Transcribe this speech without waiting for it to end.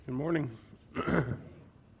Good morning.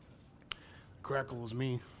 Crackle is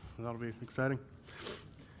me, so that'll be exciting.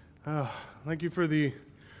 Thank you for the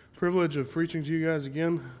privilege of preaching to you guys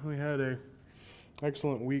again. We had an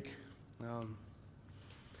excellent week.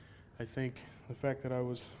 I think the fact that I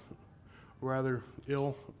was rather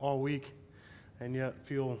ill all week and yet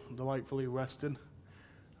feel delightfully rested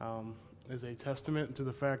is a testament to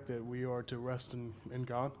the fact that we are to rest in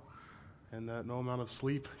God, and that no amount of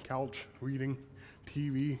sleep, couch, reading,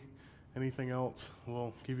 TV, anything else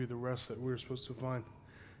will give you the rest that we're supposed to find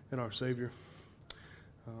in our Savior.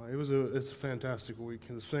 It's a fantastic week.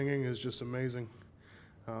 The singing is just amazing.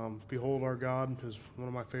 Behold Our God is one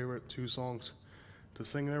of my favorite two songs to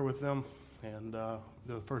sing there with them, and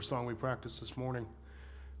the first song we practiced this morning,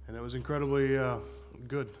 and it was incredibly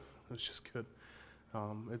good. It was just good.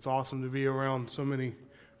 It's awesome to be around so many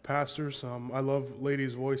pastors. I love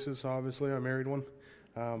ladies' voices, obviously. I married one.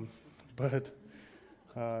 But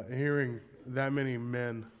hearing that many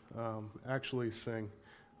men actually sing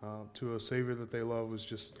to a Savior that they love it's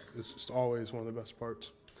just always one of the best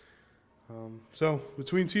parts. So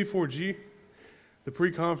between T4G, the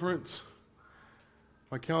pre-conference,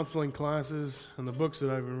 my counseling classes, and the books that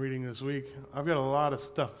I've been reading this week, I've got a lot of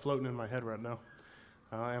stuff floating in my head right now.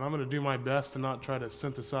 And I'm going to do my best to not try to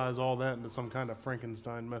synthesize all that into some kind of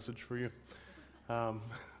Frankenstein message for you.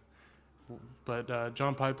 But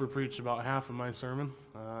John Piper preached about half of my sermon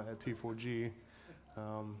at T4G.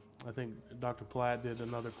 I think Dr. Platt did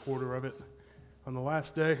another quarter of it on the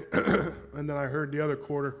last day. And then I heard the other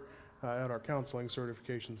quarter at our counseling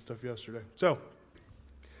certification stuff yesterday. So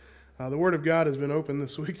the Word of God has been open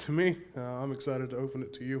this week to me. I'm excited to open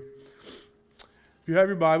it to you. If you have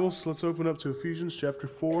your Bibles, let's open up to Ephesians chapter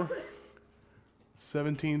 4,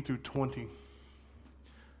 17 through 20.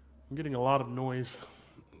 I'm getting a lot of noise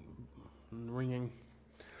and ringing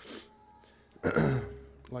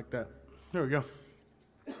like that. There we go.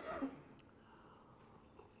 I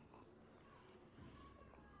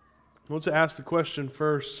want to ask the question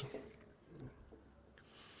first.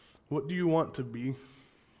 What do you want to be?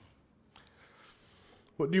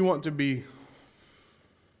 What do you want to be?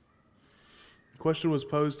 The question was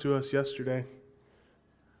posed to us yesterday.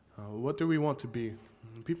 What do we want to be?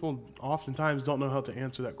 People oftentimes don't know how to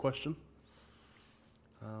answer that question.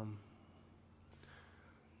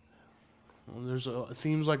 It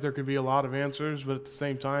seems like there could be a lot of answers, but at the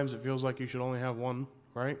same time, it feels like you should only have one,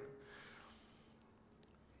 right?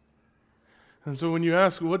 And so when you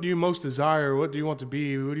ask, what do you most desire? What do you want to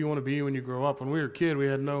be? Who do you want to be when you grow up? When we were a kid, we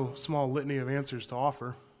had no small litany of answers to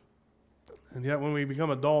offer. And yet when we become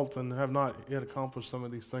adults and have not yet accomplished some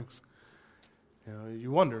of these things,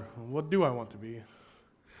 you wonder, what do I want to be? And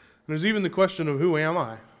there's even the question of who am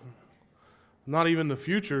I? Not even the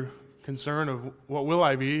future concern of what will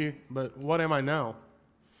I be, but what am I now?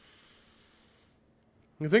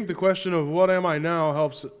 I think the question of what am I now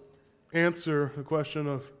helps answer the question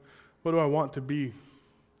of what do I want to be?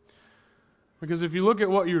 Because if you look at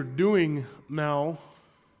what you're doing now,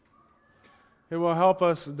 it will help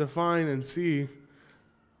us define and see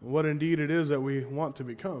what indeed it is that we want to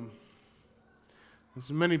become. As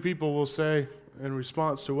many people will say in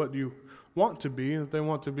response to what you want to be, that they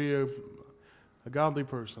want to be a godly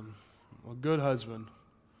person, a good husband,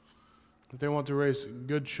 that they want to raise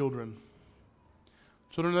good children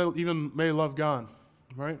that even may love God,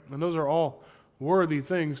 right? And those are all worthy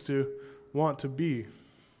things to want to be.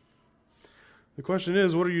 The question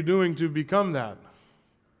is, what are you doing to become that?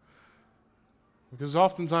 Because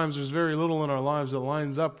oftentimes there's very little in our lives that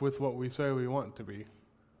lines up with what we say we want to be.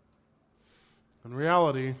 In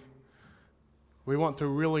reality, we want to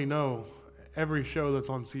really know every show that's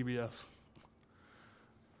on CBS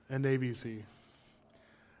and ABC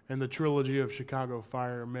and the trilogy of Chicago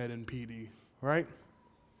Fire, Med, and PD, right?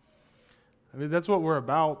 I mean, that's what we're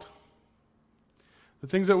about. The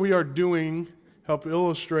things that we are doing help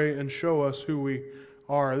illustrate and show us who we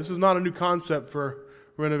are. This is not a new concept for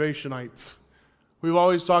renovationites. We've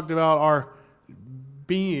always talked about our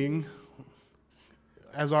being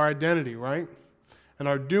as our identity, right? And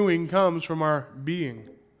our doing comes from our being.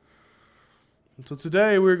 And so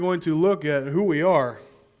today we're going to look at who we are.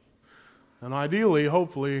 And ideally,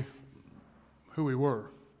 hopefully, who we were.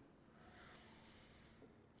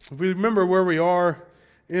 If we remember where we are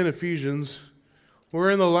in Ephesians, we're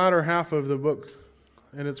in the latter half of the book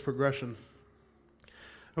and its progression.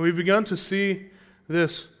 And we've begun to see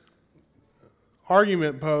this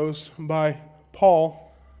argument posed by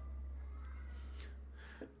Paul,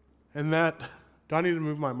 and that, do I need to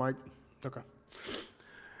move my mic? Okay.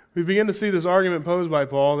 We begin to see this argument posed by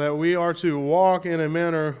Paul that we are to walk in a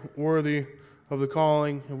manner worthy of the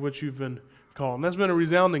calling of which you've been called. And that's been a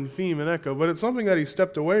resounding theme and echo, but it's something that he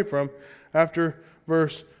stepped away from after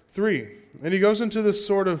verse 3. And he goes into this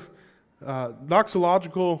sort of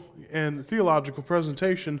doxological and theological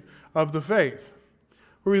presentation of the faith,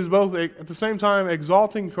 where he's both at the same time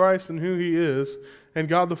exalting Christ and who he is, and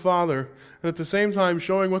God the Father, and at the same time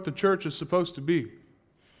showing what the church is supposed to be.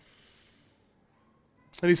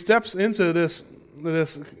 And he steps into this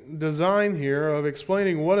design here of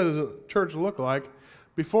explaining what does a church look like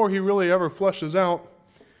before he really ever fleshes out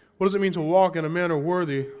what does it mean to walk in a manner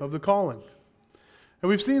worthy of the calling. And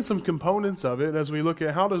we've seen some components of it as we look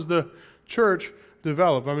at how does the church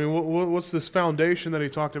develop. I mean, what's this foundation that he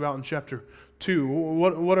talked about in chapter 2?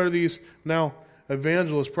 What are these now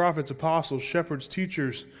evangelists, prophets, apostles, shepherds,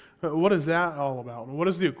 teachers? What is that all about? And what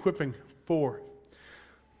is the equipping for?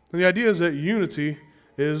 And the idea is that unity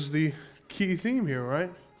is the key theme here,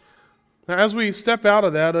 right? Now, as we step out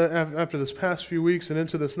of that after this past few weeks and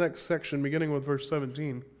into this next section, beginning with verse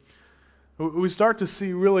 17, we start to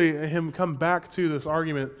see really him come back to this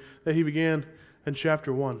argument that he began in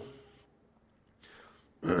chapter 1.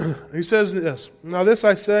 He says this, "Now this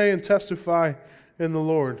I say and testify in the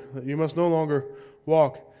Lord, that you must no longer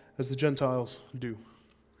walk as the Gentiles do."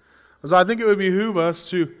 So I think it would behoove us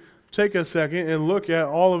to take a second and look at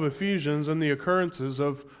all of Ephesians and the occurrences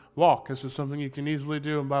of walk. This is something you can easily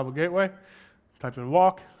do in Bible Gateway. Type in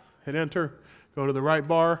walk, hit enter, go to the right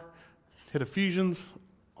bar, hit Ephesians,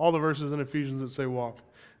 all the verses in Ephesians that say walk.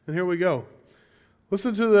 And here we go.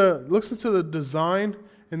 Listen to the design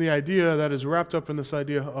and the idea that is wrapped up in this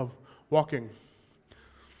idea of walking.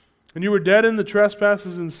 "And you were dead in the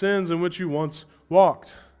trespasses and sins in which you once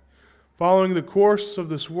walked, following the course of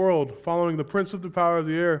this world, following the prince of the power of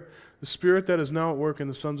the air, the spirit that is now at work in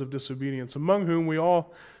the sons of disobedience, among whom we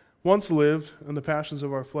all once lived in the passions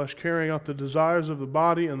of our flesh, carrying out the desires of the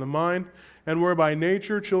body and the mind, and were by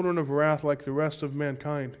nature children of wrath like the rest of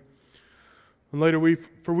mankind. And later,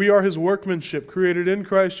 for we are his workmanship, created in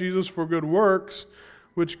Christ Jesus for good works,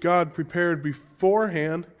 which God prepared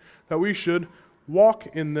beforehand that we should walk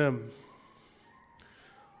in them.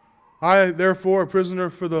 I, therefore, a prisoner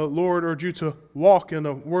for the Lord, urge you to walk in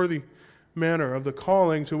a worthy manner of the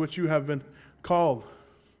calling to which you have been called.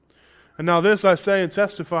 And now this I say and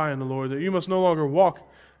testify in the Lord, that you must no longer walk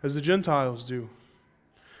as the Gentiles do.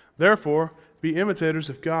 Therefore, be imitators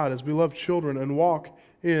of God as beloved children, and walk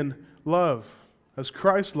in love, as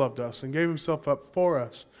Christ loved us and gave himself up for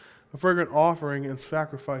us, a fragrant offering and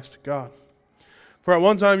sacrifice to God. For at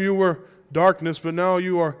one time you were darkness, but now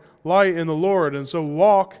you are light in the Lord, and so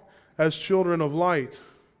walk as children of light.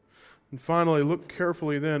 And finally, look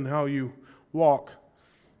carefully then how you walk,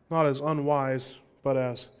 not as unwise, but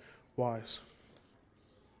as wise."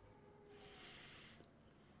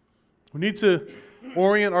 We need to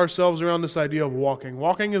orient ourselves around this idea of walking.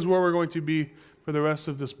 Walking is where we're going to be for the rest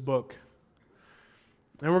of this book.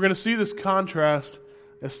 And we're going to see this contrast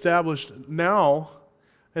established now,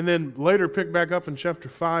 and then later pick back up in chapter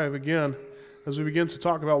 5 again as we begin to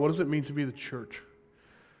talk about what does it mean to be the church.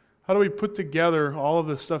 How do we put together all of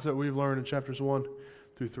this stuff that we've learned in chapters 1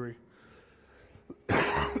 through 3?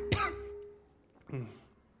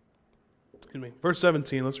 Excuse me. Verse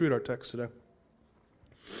 17, let's read our text today.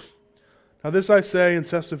 "Now this I say and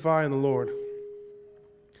testify in the Lord,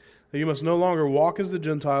 that you must no longer walk as the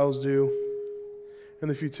Gentiles do in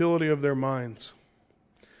the futility of their minds.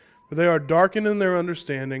 For they are darkened in their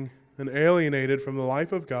understanding and alienated from the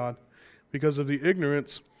life of God because of the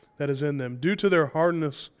ignorance that is in them, due to their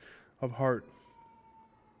hardness of heart.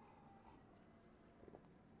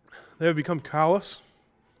 They have become callous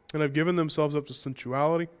and have given themselves up to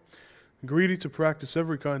sensuality, greedy to practice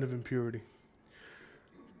every kind of impurity.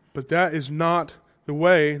 But that is not the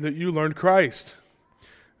way that you learned Christ.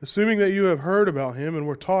 Assuming that you have heard about him and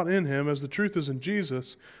were taught in him, as the truth is in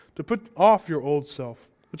Jesus, to put off your old self,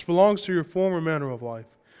 which belongs to your former manner of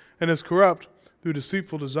life, and is corrupt through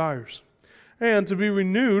deceitful desires, and to be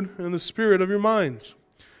renewed in the spirit of your minds,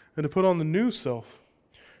 and to put on the new self,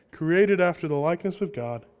 created after the likeness of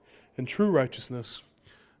God, in true righteousness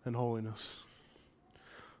and holiness."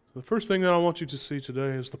 The first thing that I want you to see today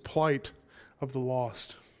is the plight of the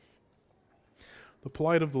lost. The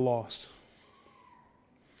plight of the lost.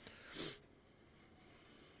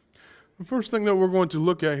 The first thing that we're going to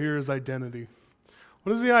look at here is identity.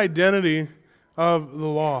 What is the identity of the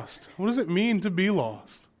lost? What does it mean to be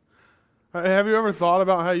lost? Have you ever thought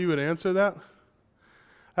about how you would answer that?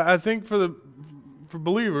 I think for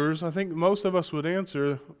believers, I think most of us would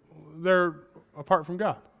answer, they're apart from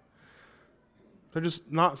God. They're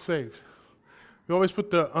just not saved. We always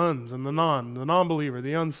put the uns and the non-believer,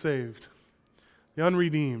 the unsaved, the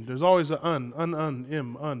unredeemed. There's always the un.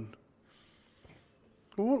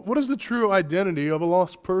 What is the true identity of a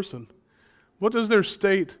lost person? What does their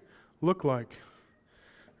state look like?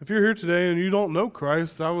 If you're here today and you don't know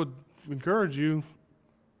Christ, I would encourage you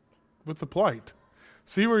with the plight.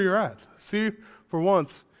 See where you're at. See, for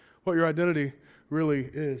once, what your identity really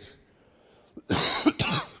is.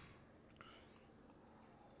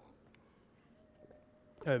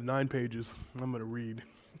 I have 9 pages. I'm going to read.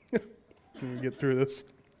 Can we get through this?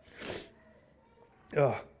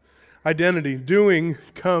 Identity. Doing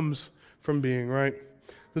comes from being, right?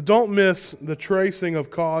 So don't miss the tracing of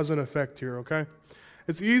cause and effect here, okay?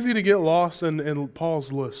 It's easy to get lost in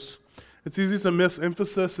Paul's lists. It's easy to miss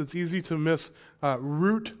emphasis. It's easy to miss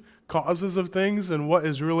root causes of things and what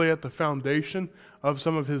is really at the foundation of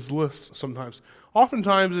some of his lists sometimes.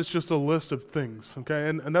 Oftentimes, it's just a list of things, okay?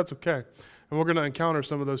 And that's okay. And we're going to encounter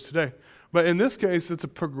some of those today. But in this case, it's a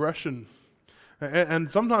progression. And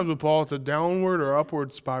sometimes with Paul, it's a downward or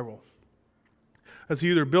upward spiral. As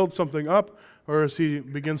he either builds something up or as he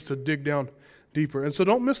begins to dig down deeper. And so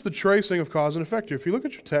don't miss the tracing of cause and effect here. If you look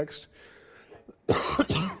at your text,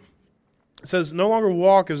 it says, no longer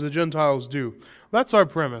walk as the Gentiles do. That's our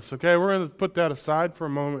premise, okay? We're going to put that aside for a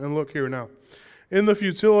moment and look here now. In the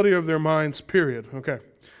futility of their minds, period, okay?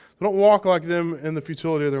 Don't walk like them in the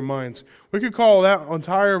futility of their minds. We could call that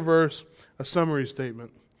entire verse a summary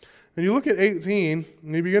statement. And you look at 18,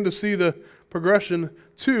 and you begin to see the progression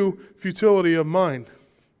to futility of mind.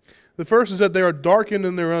 The first is that they are darkened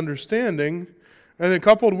in their understanding, and then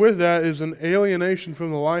coupled with that is an alienation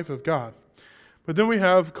from the life of God. But then we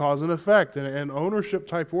have cause and effect and ownership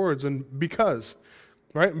type words, and because,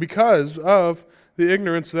 right? Because of the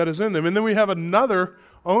ignorance that is in them. And then we have another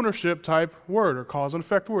ownership type word or cause and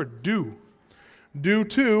effect word, due. Due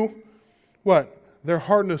to what? Their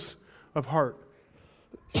hardness of heart.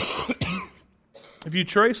 If you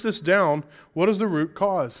trace this down, what is the root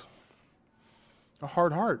cause? A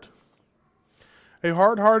hard heart. A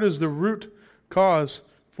hard heart is the root cause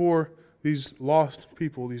for these lost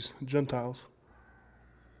people, these Gentiles.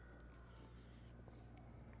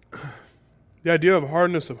 The idea of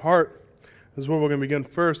hardness of heart is where we're going to begin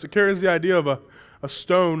first. It carries the idea of a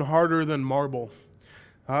stone harder than marble.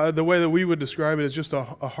 The way that we would describe it is just a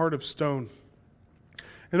heart of stone.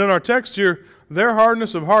 And in our text here, their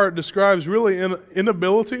hardness of heart describes really an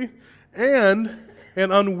inability and an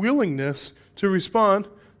unwillingness to respond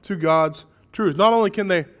to God's truth. Not only can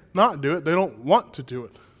they not do it, they don't want to do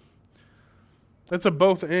it. That's a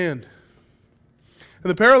both and. And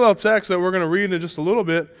the parallel text that we're going to read in just a little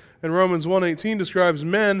bit in Romans 1:18 describes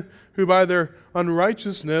men who by their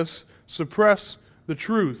unrighteousness suppress the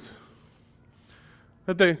truth.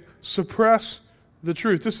 That they suppress the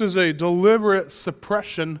truth. This is a deliberate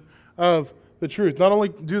suppression of the truth. Not only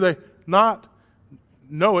do they not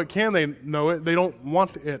know it, can they know it, they don't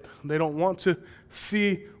want it. They don't want to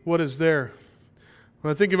see what is there.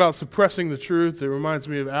 When I think about suppressing the truth, it reminds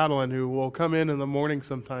me of Adeline, who will come in the morning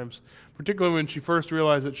sometimes, particularly when she first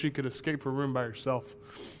realized that she could escape her room by herself.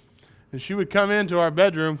 And she would come into our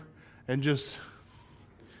bedroom and just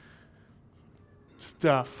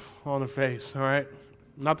stuff on her face, all right?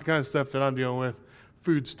 Not the kind of stuff that I'm dealing with.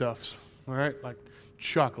 Foodstuffs, all right? Like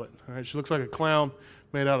chocolate, all right? She looks like a clown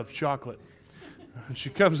made out of chocolate. And she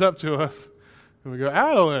comes up to us, and we go,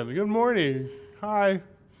 Adeline, good morning. Hi.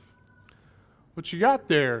 What you got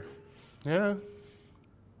there? Yeah.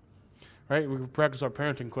 Right? We practice our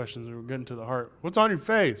parenting questions and we're getting to the heart. What's on your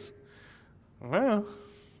face? Well,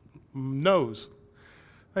 nose.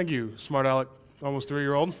 Thank you, smart aleck, almost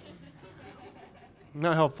 3-year-old.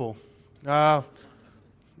 Not helpful.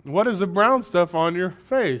 What is the brown stuff on your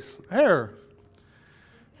face? Hair.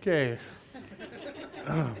 Okay.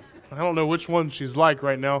 I don't know which one she's like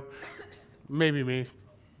right now. Maybe me.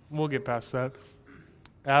 We'll get past that.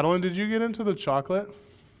 Adeline, did you get into the chocolate?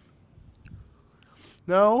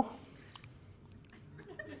 No?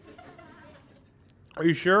 Are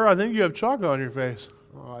you sure? I think you have chocolate on your face.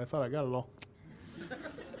 Oh, I thought I got it all.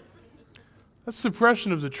 That's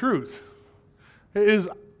suppression of the truth. It is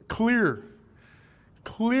clearly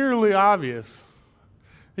obvious.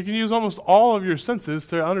 You can use almost all of your senses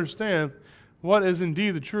to understand what is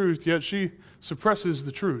indeed the truth, yet she suppresses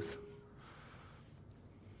the truth.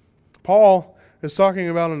 Paul is talking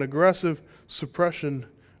about an aggressive suppression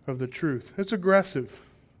of the truth. It's aggressive.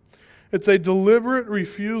 It's a deliberate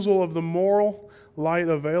refusal of the moral light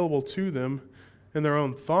available to them in their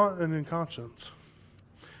own thought and in conscience.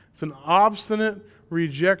 It's an obstinate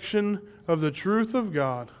rejection of the truth of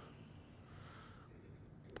God.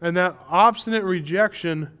 And that obstinate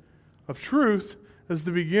rejection of truth is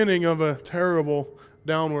the beginning of a terrible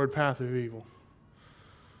downward path of evil.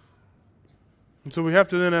 And so we have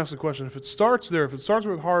to then ask the question, if it starts there, if it starts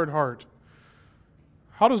with hard heart,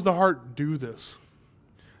 how does the heart do this?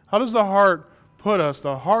 How does the hard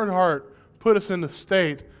heart put us in the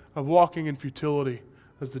state of walking in futility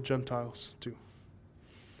as the Gentiles do?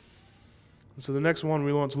 And so the next one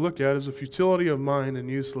we want to look at is the futility of mind and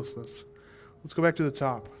uselessness. Let's go back to the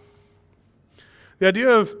top. The idea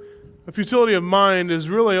of a futility of mind is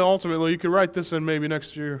really ultimately, you could write this in maybe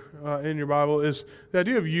next year in your Bible, is the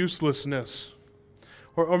idea of uselessness.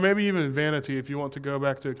 Or maybe even vanity if you want to go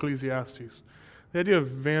back to Ecclesiastes. The idea of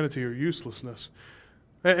vanity or uselessness.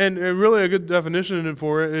 And really a good definition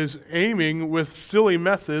for it is aiming with silly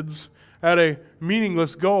methods at a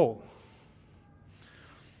meaningless goal.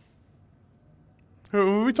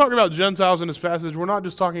 When we talk about Gentiles in this passage, we're not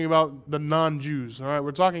just talking about the non-Jews. All right,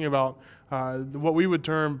 we're talking about what we would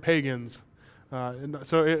term pagans.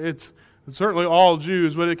 So it's certainly all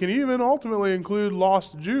Jews, but it can even ultimately include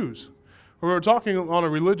lost Jews. We're talking on a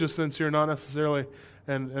religious sense here, not necessarily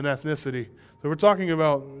an ethnicity. So we're talking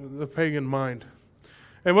about the pagan mind.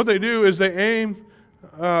 And what they do is they aim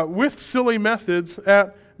with silly methods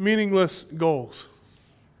at meaningless goals.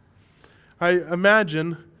 I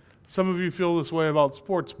imagine some of you feel this way about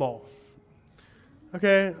sports ball.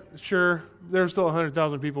 Okay, sure, there's still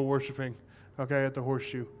 100,000 people worshiping, at the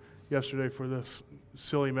Horseshoe yesterday for this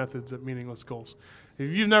silly methods at meaningless goals.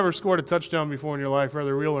 If you've never scored a touchdown before in your life,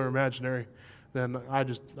 whether real or imaginary, then I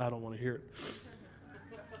don't want to hear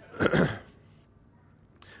it.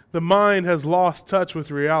 The mind has lost touch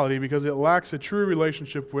with reality because it lacks a true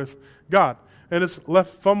relationship with God. And it's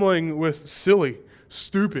left fumbling with silly,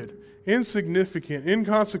 stupid, insignificant,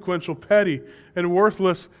 inconsequential, petty, and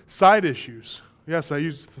worthless side issues. Yes, I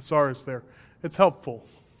used thesaurus there. It's helpful.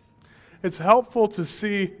 It's helpful to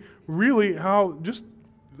see really how just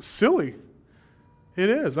silly it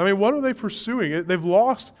is. I mean, what are they pursuing? They've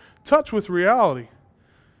lost touch with reality.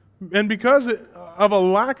 And because of a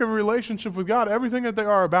lack of relationship with God, everything that they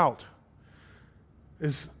are about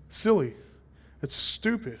is silly. It's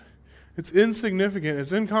stupid. It's insignificant.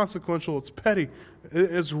 It's inconsequential. It's petty.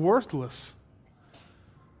 It's worthless.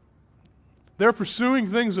 They're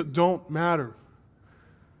pursuing things that don't matter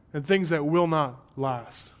and things that will not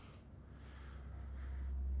last.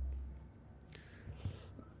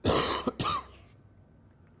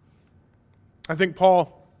 I think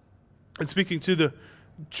Paul, in speaking to the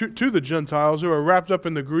Gentiles who are wrapped up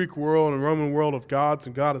in the Greek world and Roman world of gods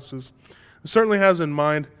and goddesses, certainly has in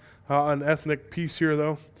mind an ethnic piece here,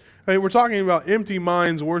 though. I mean, we're talking about empty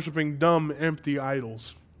minds worshiping dumb, empty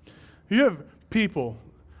idols. You have people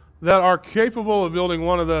that are capable of building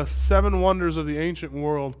one of the 7 wonders of the ancient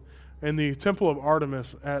world in the Temple of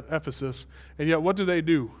Artemis at Ephesus, and yet what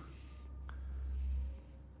do?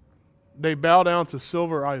 They bow down to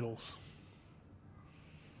silver idols.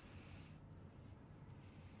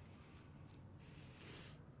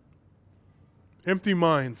 Empty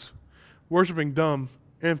minds, worshiping dumb,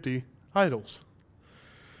 empty idols.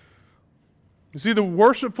 You see, the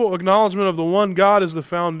worshipful acknowledgement of the one God is the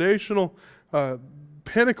foundational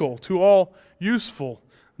pinnacle to all useful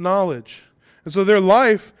knowledge. And so their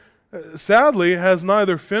life, sadly, has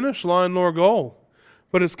neither finish line nor goal,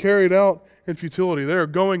 but it's carried out in futility. They are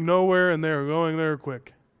going nowhere, and they are going there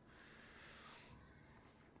quick.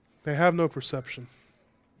 They have no perception.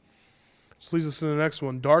 This leads us to the next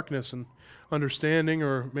one, darkness and understanding,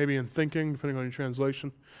 or maybe in thinking, depending on your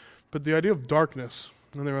translation. But the idea of darkness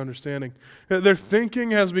and their understanding. Their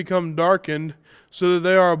thinking has become darkened so that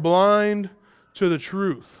they are blind to the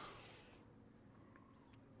truth.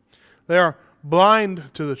 They are blind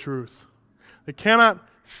to the truth. They cannot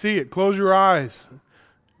see it. Close your eyes.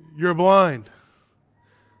 You're blind.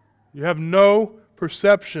 You have no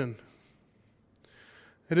perception.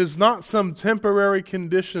 It is not some temporary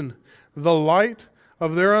condition. The light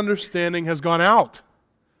of their understanding has gone out.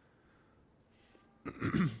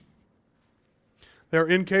 They are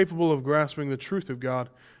incapable of grasping the truth of God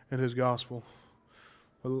and His gospel.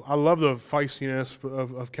 I love the feistiness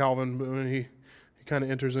of Calvin, but when he kind of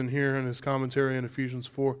enters in here in his commentary in Ephesians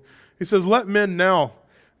 4. He says, "Let men now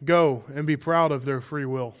go and be proud of their free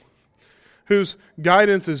will, whose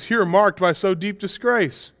guidance is here marked by so deep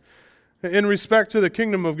disgrace. In respect to the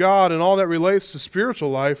kingdom of God and all that relates to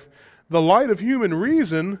spiritual life, the light of human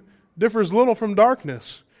reason differs little from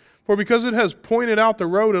darkness. For because it has pointed out the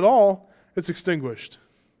road at all, it's extinguished.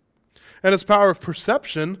 And its power of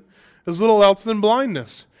perception is little else than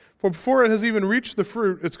blindness. For before it has even reached the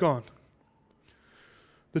fruit, it's gone.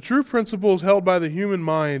 The true principles held by the human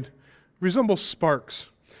mind resemble sparks,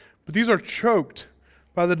 but these are choked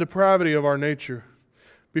by the depravity of our nature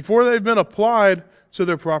before they've been applied to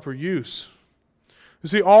their proper use. You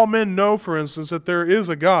see, all men know, for instance, that there is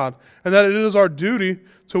a God, and that it is our duty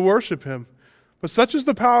to worship him. But such is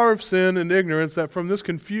the power of sin and ignorance that from this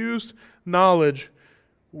confused knowledge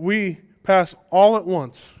we pass all at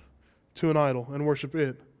once to an idol and worship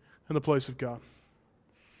it in the place of God.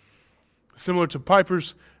 Similar to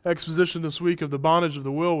Piper's exposition this week of the bondage of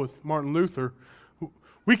the will with Martin Luther,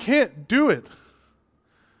 we can't do it.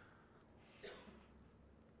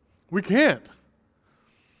 We can't.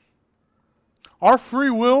 Our free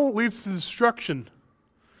will leads to destruction.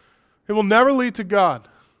 It will never lead to God.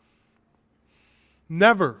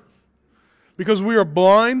 Never. Because we are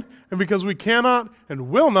blind and because we cannot and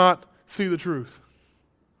will not see the truth.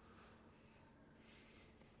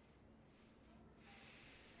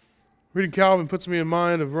 Reading Calvin puts me in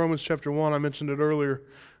mind of Romans chapter 1. I mentioned it earlier,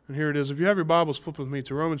 and here it is. If you have your Bibles, flip with me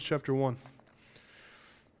to Romans chapter 1.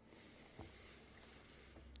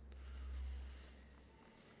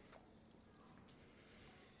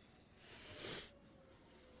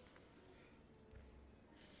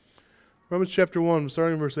 Romans chapter 1,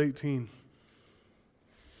 starting in verse 18.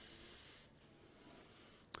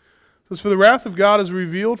 It says, "For the wrath of God is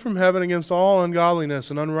revealed from heaven against all ungodliness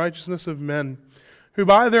and unrighteousness of men, who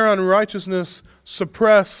by their unrighteousness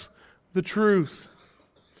suppress the truth.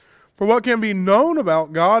 For what can be known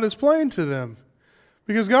about God is plain to them,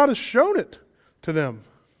 because God has shown it to them.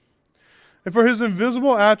 And for his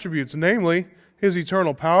invisible attributes, namely his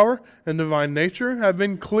eternal power and divine nature, have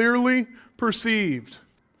been clearly perceived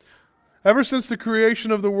ever since the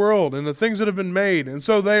creation of the world and the things that have been made, and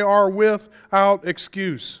so they are without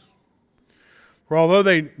excuse. For although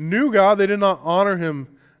they knew God, they did not honor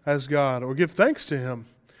him as God or give thanks to him,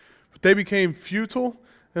 but they became futile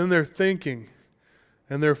in their thinking,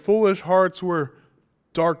 and their foolish hearts were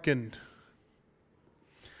darkened.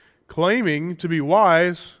 Claiming to be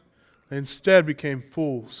wise, they instead became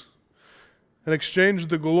fools, and exchanged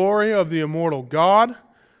the glory of the immortal God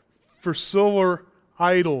for silver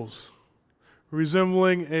idols,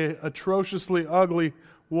 resembling an atrociously ugly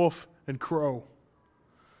wolf and crow.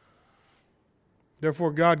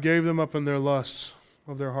 Therefore God gave them up in their lusts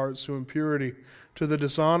of their hearts to impurity, to the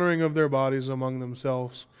dishonoring of their bodies among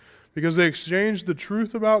themselves, because they exchanged the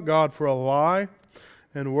truth about God for a lie,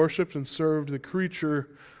 and worshipped and served the creature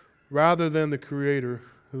rather than the Creator,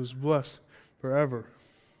 who is blessed forever.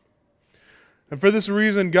 And for this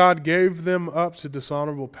reason God gave them up to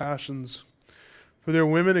dishonorable passions. For their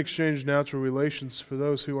women exchanged natural relations for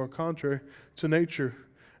those who are contrary to nature.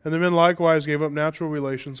 And the men likewise gave up natural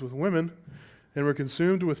relations with women, and were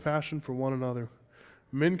consumed with passion for one another,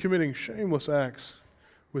 men committing shameless acts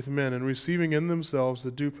with men, and receiving in themselves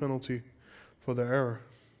the due penalty for their error.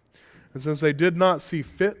 And since they did not see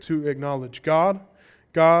fit to acknowledge God,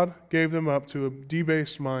 God gave them up to a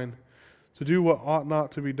debased mind, to do what ought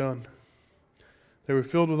not to be done. They were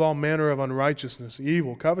filled with all manner of unrighteousness,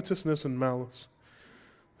 evil, covetousness, and malice.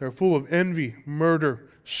 They are full of envy, murder,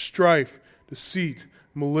 strife, deceit,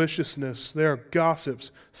 maliciousness. They are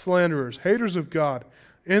gossips, slanderers, haters of God,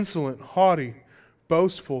 insolent, haughty,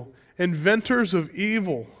 boastful, inventors of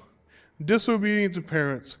evil, disobedient to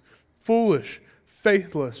parents, foolish,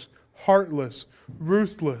 faithless, heartless,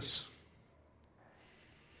 ruthless.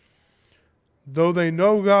 Though they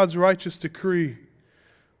know God's righteous decree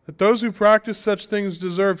that those who practice such things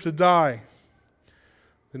deserve to die,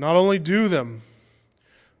 they not only do them,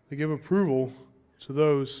 they give approval to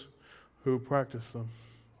those who practice them.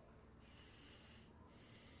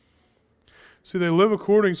 See, they live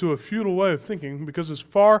according to a futile way of thinking, because as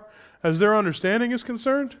far as their understanding is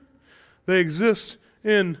concerned, they exist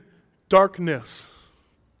in darkness.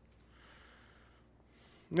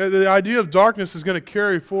 The idea of darkness is going to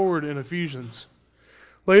carry forward in Ephesians.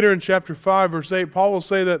 Later in chapter 5, verse 8, Paul will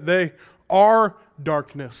say that they are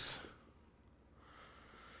darkness,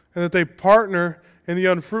 and that they partner in the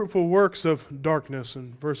unfruitful works of darkness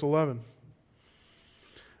in verse 11.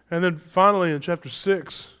 And then finally in chapter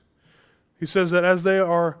 6, he says that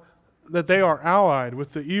they are allied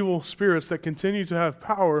with the evil spirits that continue to have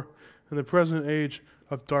power in the present age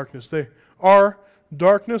of darkness. They are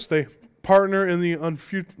darkness, they partner in the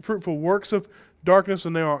unfruitful works of darkness,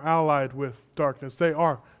 and they are allied with darkness. They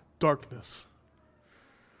are darkness.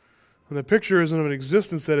 And the picture is of an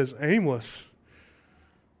existence that is aimless,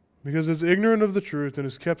 because it's ignorant of the truth and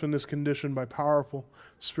is kept in this condition by powerful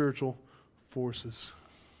spiritual forces.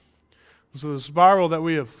 So the spiral that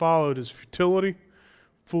we have followed is futility,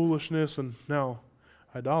 foolishness, and now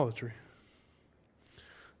idolatry.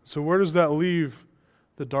 So where does that leave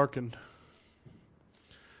the darkened?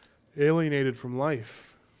 Alienated from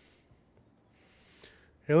life.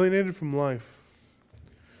 Alienated from life.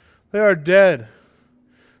 They are dead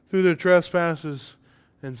through their trespasses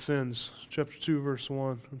and sins. Chapter 2, verse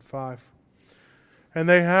 1 and 5. And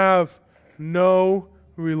they have no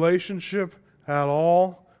relationship at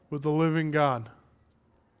all with the living God.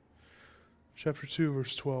 Chapter 2,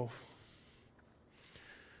 verse 12.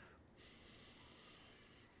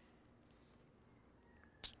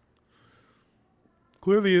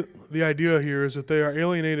 Clearly, the idea here is that they are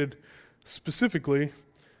alienated specifically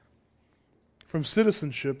from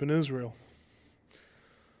citizenship in Israel,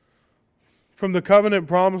 from the covenant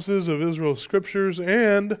promises of Israel's scriptures,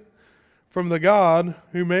 and from the God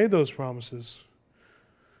who made those promises.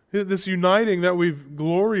 This uniting that we've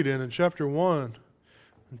gloried in chapter 1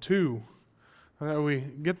 and 2, and that we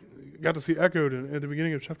got to see echoed at the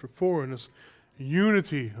beginning of chapter 4, in this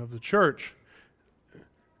unity of the church,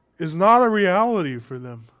 is not a reality for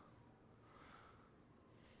them.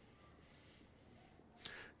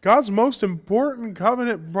 God's most important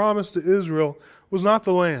covenant promise to Israel was not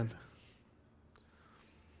the land.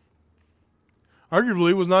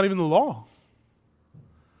 Arguably, it was not even the law.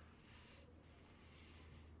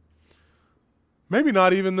 Maybe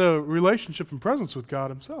not even the relationship and presence with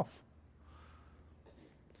God himself.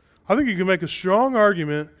 I think you can make a strong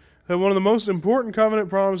argument that one of the most important covenant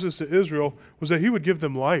promises to Israel was that he would give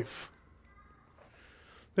them life.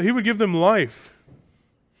 That he would give them life.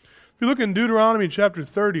 If you look in Deuteronomy chapter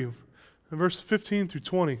 30, and verse 15 through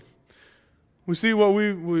 20, we see what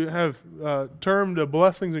we have termed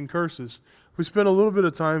blessings and curses. We spent a little bit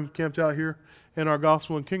of time camped out here in our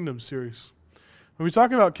Gospel and Kingdom series. When we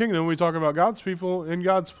talk about kingdom, we talk about God's people in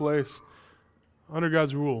God's place, under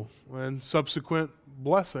God's rule, and subsequent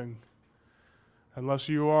blessing. Unless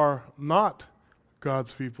you are not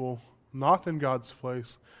God's people, not in God's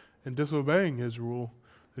place, and disobeying his rule,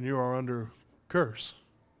 then you are under curse.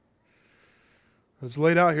 It's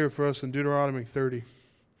laid out here for us in Deuteronomy 30.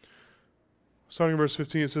 Starting in verse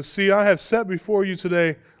 15, it says, "See, I have set before you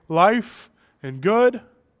today life and good,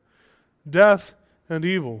 death and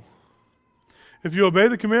evil. If you obey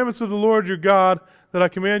the commandments of the Lord your God that I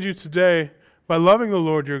command you today, by loving the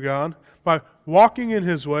Lord your God, by walking in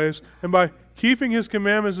his ways, and by keeping his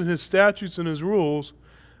commandments and his statutes and his rules,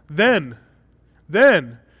 then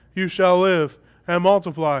you shall live and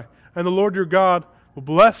multiply, and the Lord your God will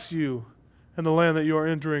bless you in the land that you are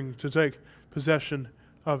entering to take possession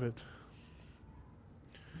of it.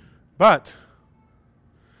 But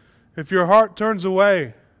if your heart turns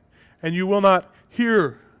away, and you will not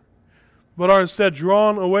hear, but are instead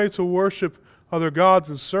drawn away to worship other gods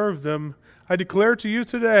and serve them, I declare to you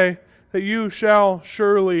today that you shall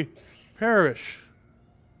surely perish.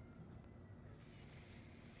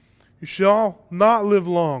 You shall not live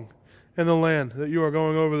long in the land that you are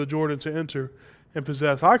going over the Jordan to enter and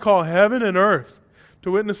possess. I call heaven and earth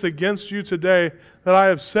to witness against you today that I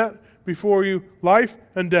have set before you life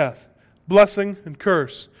and death, blessing and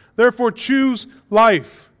curse. Therefore choose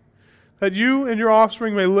life, that you and your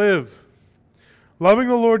offspring may live, loving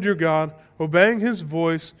the Lord your God, obeying his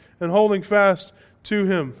voice, and holding fast to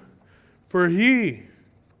him. For he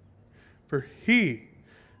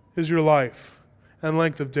is your life and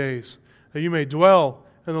length of days, that you may dwell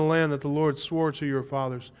in the land that the Lord swore to your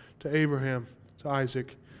fathers, to Abraham, to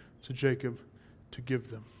Isaac, to Jacob, to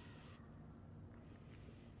give them."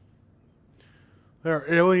 They are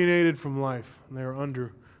alienated from life, and they are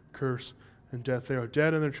under curse and death. They are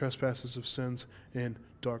dead in their trespasses of sins in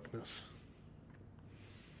darkness.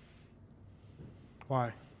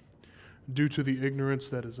 Why? Due to the ignorance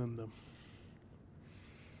that is in them.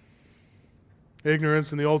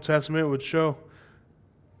 Ignorance in the Old Testament would show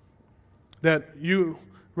that you,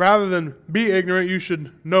 rather than be ignorant, you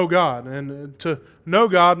should know God. And to know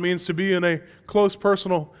God means to be in a close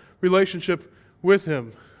personal relationship with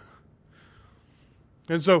him.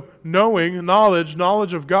 And so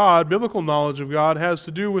knowledge of God, biblical knowledge of God, has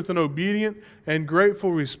to do with an obedient and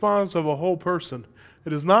grateful response of a whole person.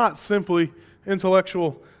 It is not simply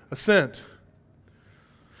intellectual assent.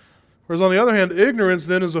 Whereas on the other hand, ignorance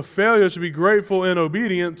then is a failure to be grateful and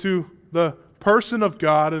obedient to the person of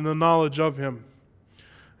God and the knowledge of him.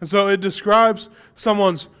 And so it describes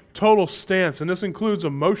someone's total stance, and this includes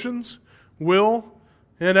emotions, will,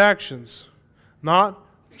 and actions, not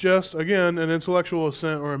just, again, an intellectual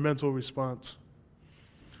assent or a mental response.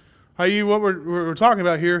 I.e., what we're talking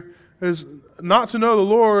about here is not to know the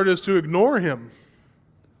Lord is to ignore him.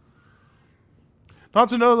 Not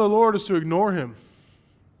to know the Lord is to ignore him.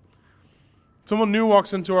 Someone new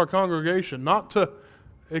walks into our congregation. Not to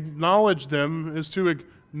acknowledge them is to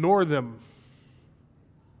ignore them.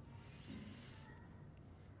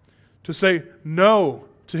 To say no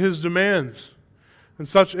to his demands. And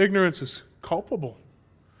such ignorance is culpable.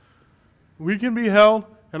 We can be held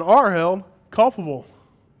and are held culpable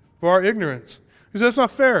for our ignorance. He says, that's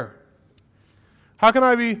not fair. How can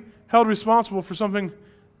I be held responsible for something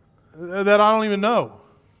that I don't even know?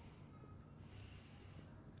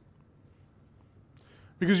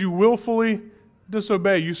 Because you willfully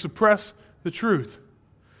disobey. You suppress the truth.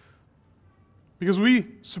 Because we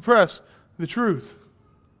suppress the truth.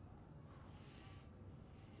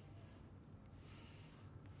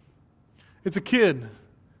 It's a kid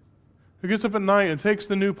who gets up at night and takes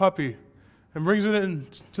the new puppy and brings it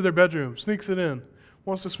into their bedroom, sneaks it in,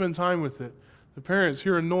 wants to spend time with it. The parents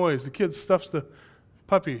hear a noise. The kid stuffs the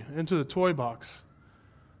puppy into the toy box,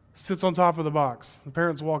 sits on top of the box. The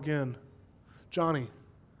parents walk in. Johnny,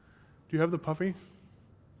 do you have the puppy?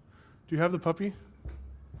 Do you have the puppy?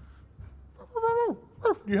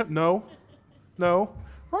 No. No.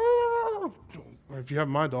 Or if you have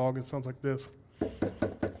my dog, it sounds like this.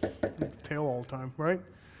 Tail all the time, right? Do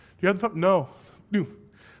you have the puppy? No.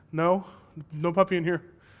 No. No puppy in here.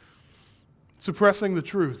 Suppressing the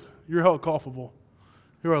truth. You're held culpable.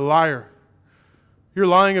 You're a liar. You're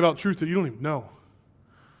lying about truth that you don't even know.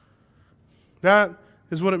 That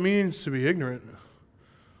is what it means to be ignorant.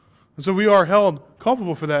 And so we are held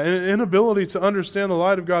culpable for that. And inability to understand the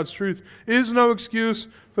light of God's truth is no excuse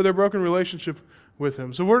for their broken relationship with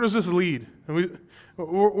Him. So where does this lead?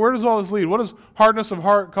 Where does all this lead? What does hardness of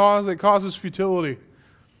heart cause? It causes futility.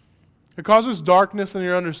 It causes darkness in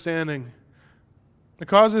your understanding. It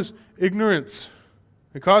causes ignorance.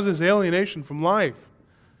 It causes alienation from life.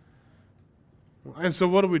 And so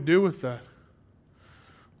what do we do with that?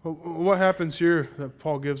 What happens here that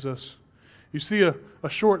Paul gives us? You see a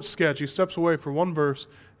short sketch. He steps away for one verse,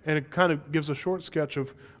 and it kind of gives a short sketch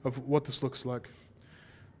of what this looks like.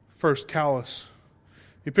 First, callous.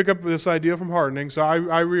 You pick up this idea from hardening. So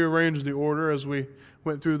I rearranged the order as we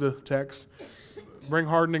went through the text. Bring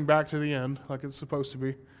hardening back to the end, like it's supposed to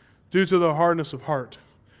be. Due to the hardness of heart.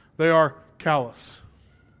 They are callous.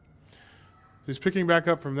 He's picking back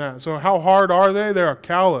up from that. So how hard are they? They are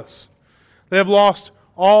callous. They have lost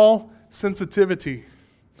all sensitivity.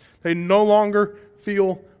 They no longer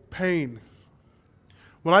feel pain.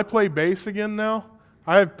 When I play bass again now,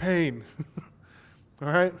 I have pain. All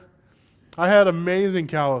right? I had amazing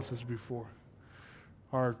calluses before.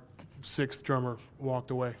 Our sixth drummer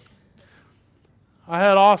walked away. I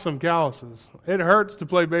had awesome calluses. It hurts to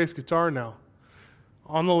play bass guitar now.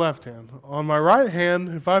 On the left hand. On my right hand,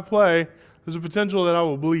 if I play, there's a potential that I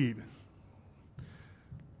will bleed.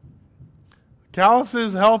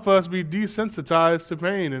 Calluses help us be desensitized to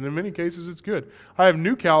pain, and in many cases it's good. I have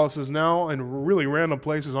new calluses now in really random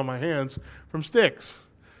places on my hands from sticks.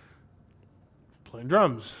 Playing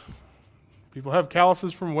drums. People have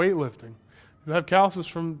calluses from weightlifting. You have calluses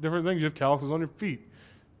from different things. You have calluses on your feet.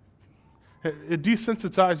 It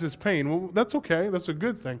desensitizes pain. Well, that's okay. That's a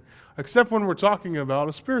good thing. Except when we're talking about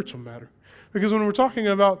a spiritual matter. Because when we're talking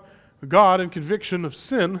about God and conviction of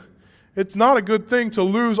sin, it's not a good thing to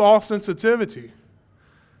lose all sensitivity.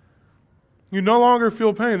 You no longer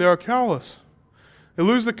feel pain. They are callous. They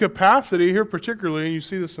lose the capacity here particularly, and you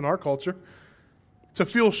see this in our culture, to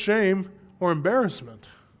feel shame or embarrassment.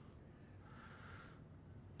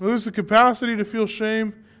 They lose the capacity to feel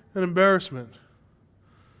shame and embarrassment.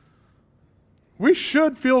 We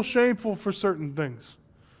should feel shameful for certain things.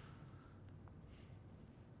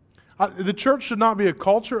 The church should not be a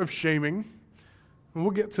culture of shaming, and we'll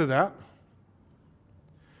get to that.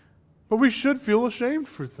 But we should feel ashamed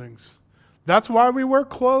for things. That's why we wear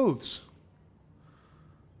clothes.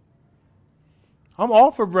 I'm all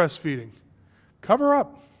for breastfeeding. Cover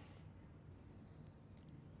up.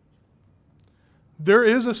 There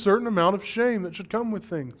is a certain amount of shame that should come with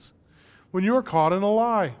things. When you are caught in a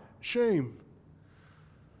lie, shame.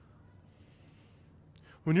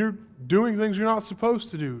 When you're doing things you're not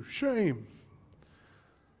supposed to do, shame.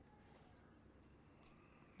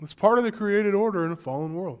 It's part of the created order in a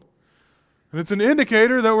fallen world. And it's an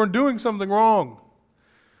indicator that we're doing something wrong.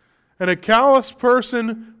 And a callous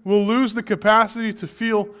person will lose the capacity to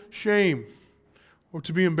feel shame or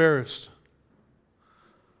to be embarrassed.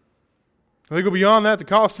 And they go beyond that to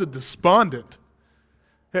call us despondent.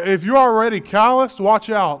 If you're already calloused, watch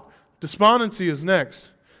out. Despondency is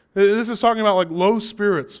next. This is talking about like low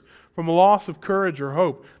spirits from a loss of courage or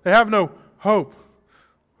hope. They have no hope.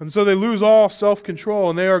 And so they lose all self-control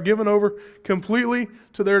and they are given over completely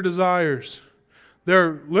to their desires.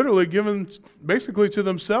 They're literally given basically to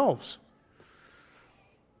themselves.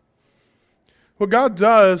 What God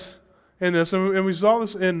does in this, and we saw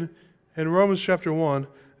this in Romans chapter 1,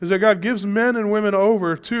 is that God gives men and women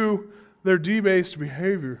over to their debased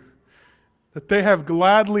behavior that they have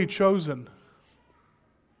gladly chosen.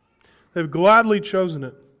 They've gladly chosen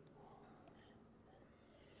it.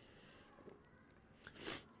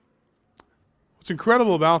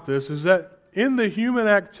 incredible about this is that in the human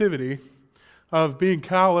activity of being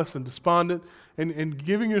callous and despondent and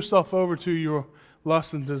giving yourself over to your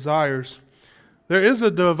lusts and desires, there is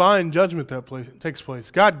a divine judgment that takes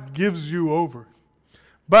place. God gives you over.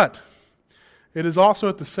 But it is also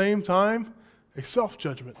at the same time a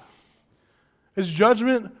self-judgment. It's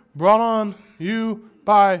judgment brought on you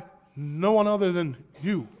by no one other than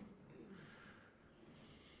you.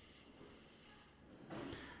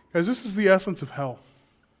 Guys, this is the essence of hell.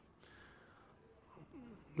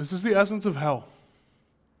 This is the essence of hell.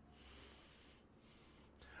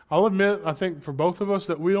 I'll admit, I think for both of us,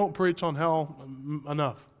 that we don't preach on hell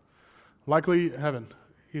enough. Likely heaven,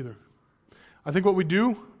 either. I think what we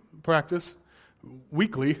do practice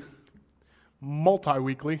weekly,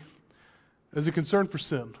 multi-weekly, is a concern for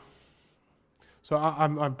sin. So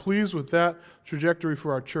I'm pleased with that trajectory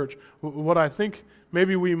for our church. What I think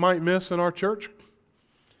maybe we might miss in our church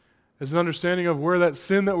is an understanding of where that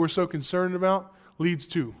sin that we're so concerned about leads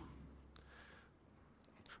to.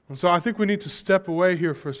 And so I think we need to step away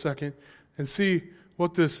here for a second and see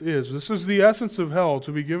what this is. This is the essence of hell,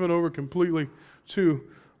 to be given over completely to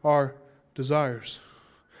our desires.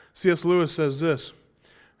 C.S. Lewis says this: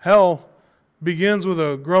 hell begins with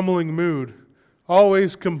a grumbling mood,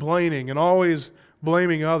 always complaining and always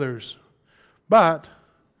blaming others. But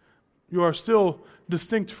you are still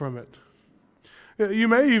distinct from it. You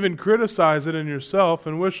may even criticize it in yourself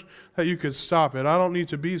and wish that you could stop it. I don't need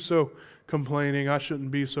to be so complaining. I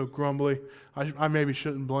shouldn't be so grumbly. I maybe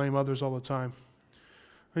shouldn't blame others all the time.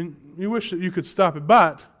 And you wish that you could stop it.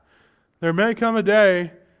 But there may come a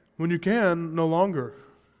day when you can no longer.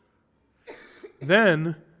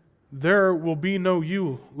 Then there will be no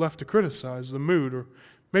you left to criticize the mood, or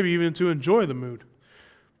maybe even to enjoy the mood,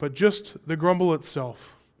 but just the grumble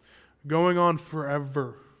itself, going on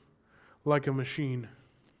forever like a machine.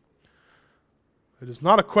 It is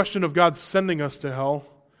not a question of God sending us to hell.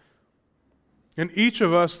 In each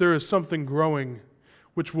of us there is something growing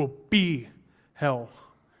which will be hell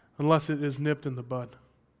unless it is nipped in the bud.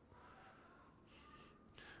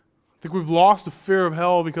 I think we've lost the fear of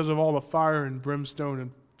hell because of all the fire and brimstone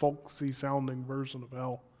and folksy sounding version of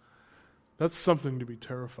hell. That's something to be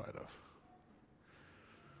terrified of.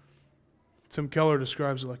 Tim Keller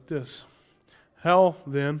describes it like this: hell,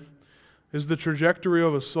 then, is the trajectory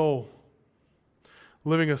of a soul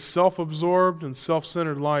living a self-absorbed and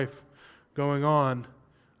self-centered life, going on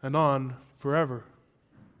and on forever.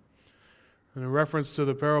 And in reference to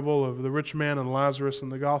the parable of the rich man and Lazarus in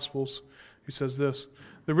the Gospels, he says this: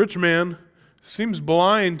 the rich man seems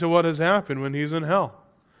blind to what has happened when he's in hell.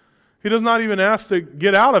 He does not even ask to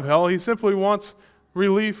get out of hell. He simply wants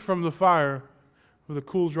relief from the fire with a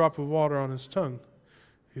cool drop of water on his tongue.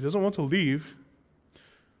 He doesn't want to leave.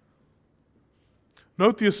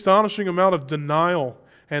 Note the astonishing amount of denial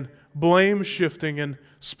and blame shifting and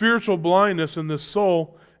spiritual blindness in this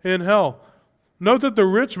soul in hell. Note that the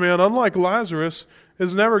rich man, unlike Lazarus,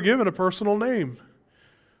 is never given a personal name.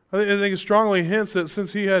 I think it strongly hints that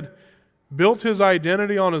since he had built his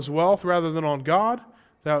identity on his wealth rather than on God,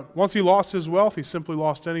 that once he lost his wealth, he simply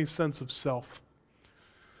lost any sense of self.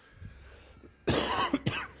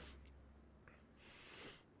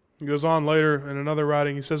 He goes on later in another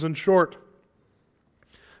writing, he says, in short,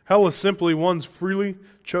 hell is simply one's freely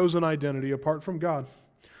chosen identity apart from God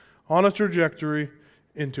on a trajectory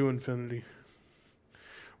into infinity.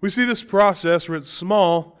 We see this process writ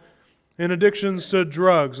small in addictions to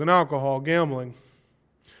drugs and alcohol, gambling,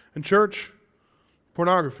 and church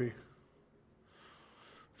pornography.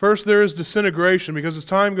 First, there is disintegration, because as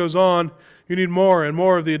time goes on, you need more and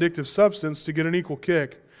more of the addictive substance to get an equal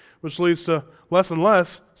kick, which leads to less and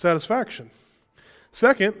less satisfaction.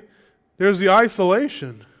 Second, there's the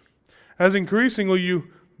isolation, as increasingly you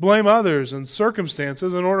blame others and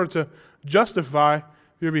circumstances in order to justify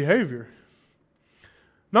your behavior.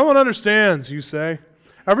 No one understands, you say.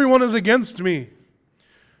 Everyone is against me.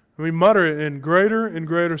 And we mutter it in greater and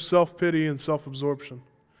greater self-pity and self-absorption.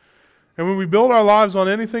 And when we build our lives on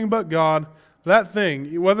anything but God, that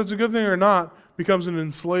thing, whether it's a good thing or not, becomes an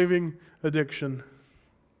enslaving addiction.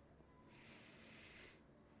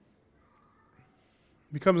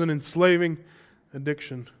 It becomes an enslaving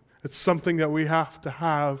addiction. It's something that we have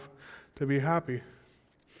to be happy.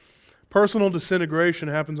 Personal disintegration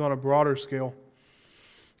happens on a broader scale.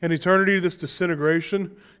 In eternity, this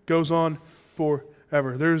disintegration goes on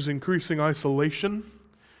forever. There's increasing isolation,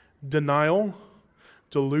 denial,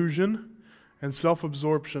 delusion, and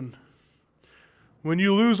self-absorption. When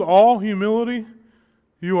you lose all humility,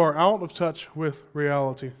 you are out of touch with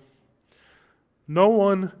reality. No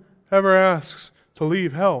one ever asks to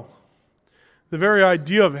leave hell. The very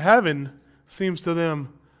idea of heaven seems to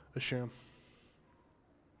them a sham.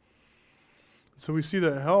 So we see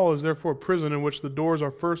that hell is therefore a prison in which the doors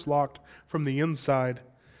are first locked from the inside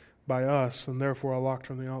by us, and therefore are locked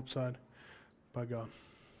from the outside by God.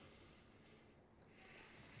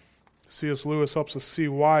 C.S. Lewis helps us see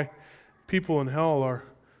why people in hell are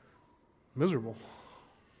miserable.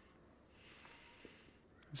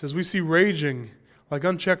 He says, we see raging like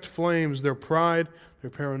unchecked flames their pride, their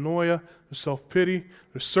paranoia, their self-pity,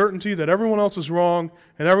 their certainty that everyone else is wrong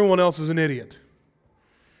and everyone else is an idiot.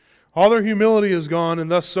 All their humility is gone, and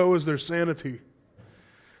thus so is their sanity.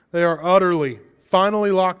 They are utterly,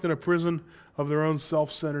 finally locked in a prison of their own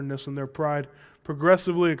self-centeredness, and their pride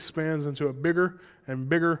progressively expands into a bigger and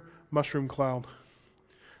bigger mushroom cloud.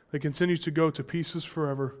 They continue to go to pieces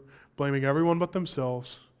forever, blaming everyone but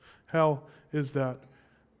themselves. Hell is that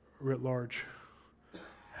writ large.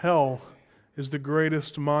 Hell is the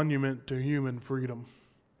greatest monument to human freedom.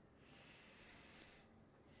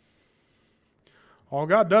 All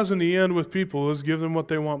God does in the end with people is give them what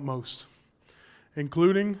they want most,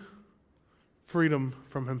 including freedom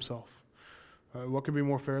from himself. What could be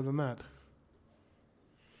more fair than that?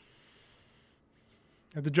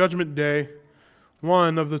 At the judgment day,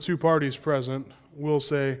 one of the two parties present will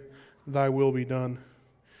say, "Thy will be done."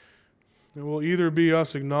 It will either be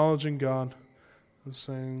us acknowledging God and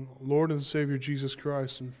saying, "Lord and Savior Jesus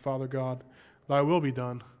Christ and Father God, Thy will be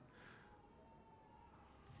done,"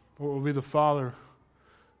 or it will be the Father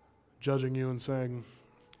judging you and saying,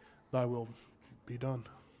 "Thy will be done."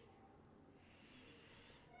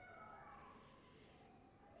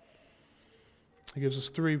 He gives us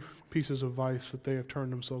three pieces of vice that they have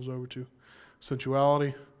turned themselves over to.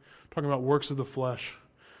 Sensuality, talking about works of the flesh.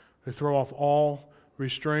 They throw off all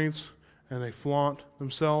restraints and they flaunt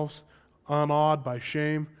themselves, unawed by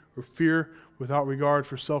shame or fear, without regard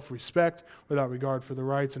for self-respect, without regard for the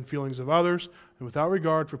rights and feelings of others, and without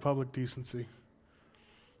regard for public decency.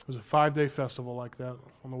 There's a 5-day festival like that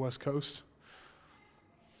on the West Coast.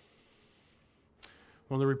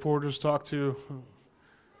 One of the reporters talked to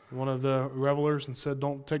one of the revelers and said,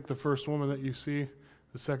 "Don't take the first woman that you see.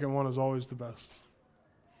 The second one is always the best."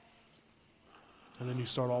 And then you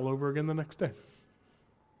start all over again the next day.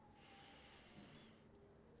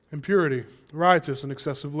 Impurity, riotous and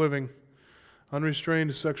excessive living,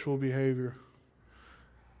 unrestrained sexual behavior.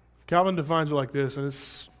 Calvin defines it like this, and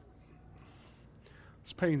this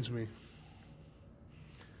pains me.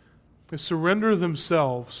 They surrender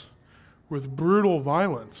themselves with brutal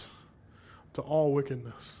violence to all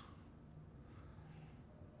wickedness.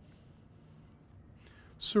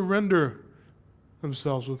 Surrender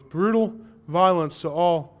themselves with brutal violence to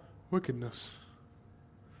all wickedness.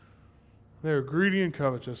 They are greedy and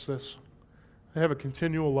covetous. They have a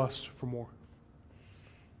continual lust for more.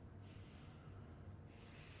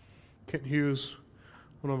 Kent Hughes,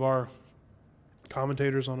 one of our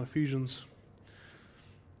commentators on Ephesians,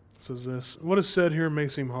 says this: "What is said here may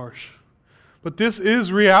seem harsh, but this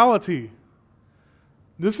is reality."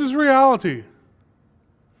 This is reality.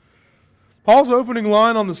 Paul's opening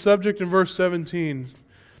line on the subject in verse 17,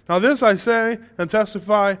 "Now this I say and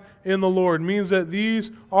testify in the Lord," means that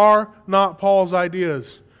these are not Paul's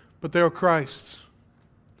ideas, but they are Christ's.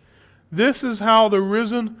 This is how the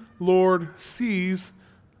risen Lord sees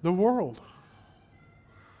the world.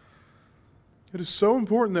 It is so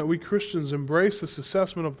important that we Christians embrace this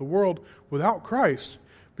assessment of the world without Christ,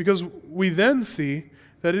 because we then see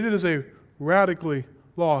that it is a radically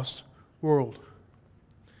lost world.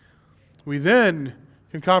 We then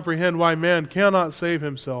can comprehend why man cannot save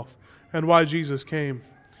himself and why Jesus came.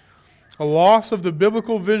 A loss of the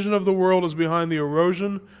biblical vision of the world is behind the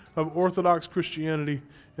erosion of Orthodox Christianity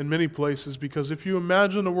in many places, because if you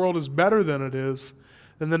imagine the world is better than it is,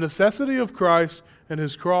 then the necessity of Christ and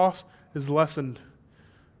His cross is lessened,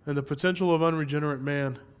 and the potential of unregenerate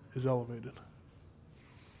man is elevated.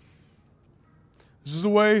 This is the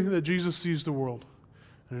way that Jesus sees the world,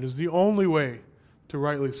 and it is the only way to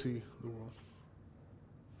rightly see the world.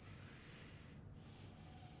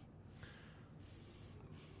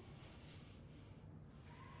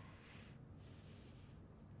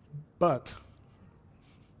 But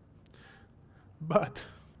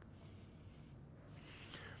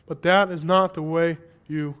that is not the way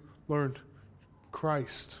you learned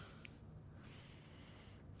Christ.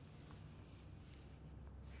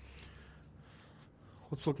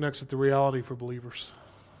 Let's look next at the reality for believers.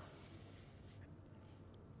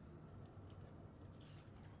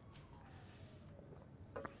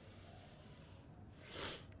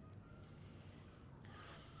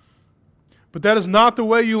 But that is not the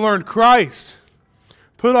way you learned Christ.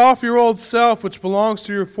 Put off your old self, which belongs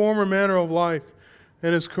to your former manner of life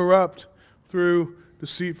and is corrupt through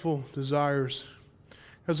deceitful desires.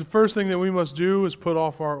 Because the first thing that we must do is put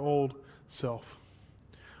off our old self.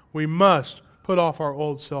 We must put off our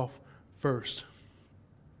old self first.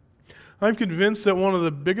 I'm convinced that one of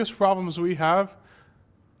the biggest problems we have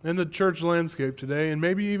in the church landscape today, and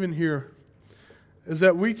maybe even here, is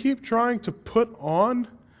that we keep trying to put on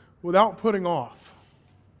without putting off.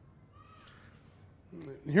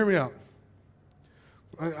 Hear me out.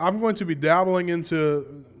 I'm going to be dabbling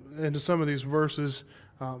into some of these verses.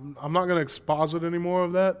 I'm not going to exposit any more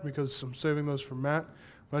of that because I'm saving those for Matt.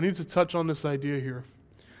 But I need to touch on this idea here.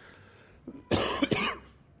 I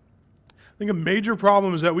think a major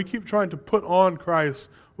problem is that we keep trying to put on Christ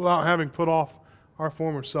without having put off our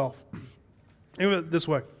former self. Think of it this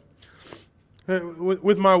way.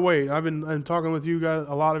 With my weight, I've been talking with you guys,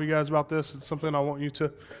 a lot of you guys about this. It's something I want you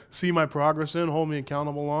to see my progress in, hold me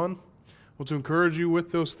accountable on. I want to encourage you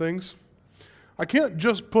with those things. I can't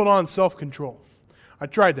just put on self-control. I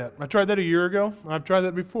tried that. I tried that a year ago. I've tried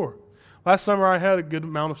that before. Last summer I had a good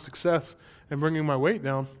amount of success in bringing my weight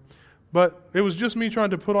down, but it was just me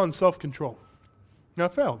trying to put on self-control. And I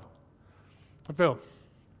failed. A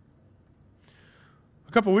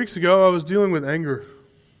couple weeks ago I was dealing with anger.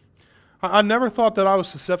 I never thought that I was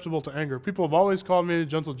susceptible to anger. People have always called me a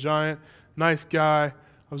gentle giant, nice guy.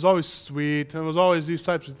 I was always sweet, and it was always these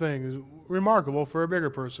types of things. Remarkable for a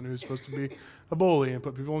bigger person who's supposed to be a bully and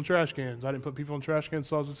put people in trash cans. I didn't put people in trash cans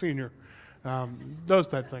until I was a senior. Those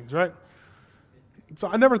type of things, right? So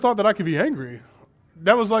I never thought that I could be angry.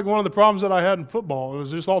 That was like one of the problems that I had in football. It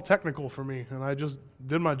was just all technical for me, and I just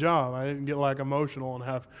did my job. I didn't get like emotional and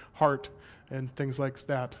have heart and things like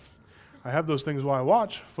that. I have those things while I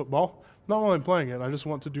watch football. Not while I'm playing it. I just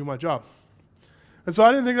want to do my job. And so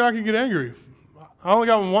I didn't think that I could get angry. I only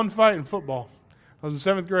got in one fight in football. I was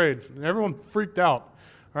in 7th grade, and everyone freaked out.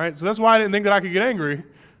 All right, so that's why I didn't think that I could get angry,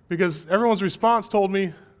 because everyone's response told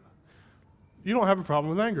me, you don't have a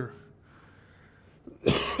problem with anger.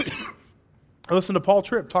 I listened to Paul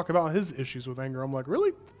Tripp talk about his issues with anger. I'm like,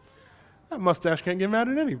 really? That mustache can't get mad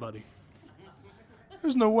at anybody.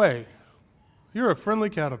 There's no way. You're a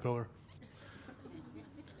friendly caterpillar.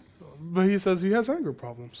 But he says he has anger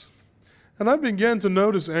problems. And I began to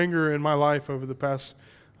notice anger in my life over the past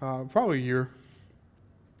probably a year.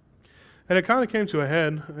 And it kind of came to a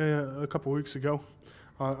head a couple weeks ago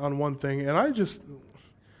on one thing. And I was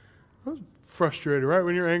frustrated, right?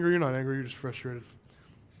 When you're angry, you're not angry, you're just frustrated.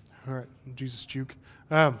 All right, Jesus juke.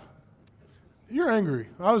 You're angry.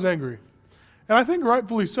 I was angry. And I think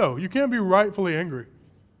rightfully so. You can't be rightfully angry.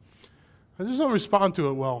 I just don't respond to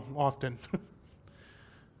it well often.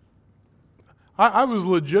 I was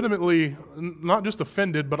legitimately not just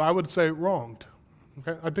offended, but I would say wronged.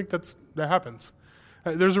 Okay, I think that happens.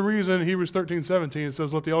 There's a reason Hebrews 13:17 it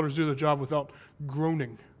says, "Let the elders do their job without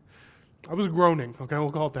groaning." I was groaning. Okay,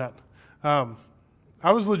 we'll call it that.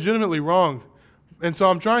 I was legitimately wronged, and so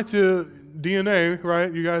I'm trying to DNA,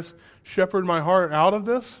 right? You guys shepherd my heart out of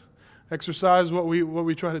this, exercise what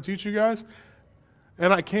we try to teach you guys,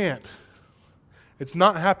 and I can't. It's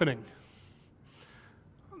not happening.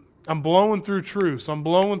 I'm blowing through truths. I'm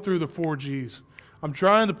blowing through the 4 Gs. I'm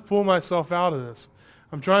trying to pull myself out of this.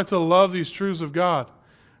 I'm trying to love these truths of God,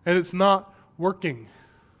 and it's not working.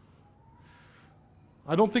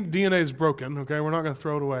 I don't think DNA is broken, okay? We're not going to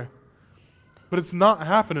throw it away. But it's not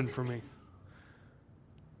happening for me.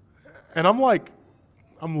 And I'm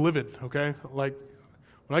livid, okay? Like,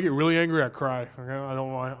 when I get really angry, I cry, okay? I don't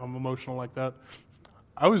know why I'm emotional like that.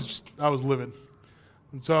 I was livid.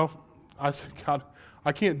 And so I said, God,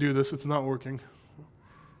 I can't do this. It's not working.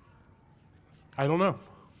 I don't know.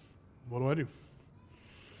 What do I do?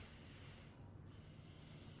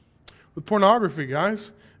 With pornography,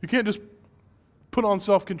 guys, you can't just put on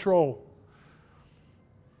self-control.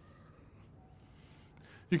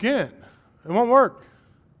 You can't. It won't work.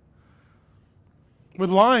 With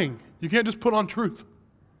lying, you can't just put on truth.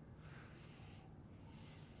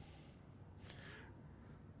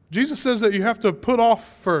 Jesus says that you have to put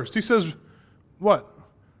off first. He says, what?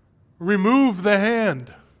 Remove the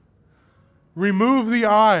hand. Remove the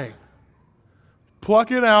eye.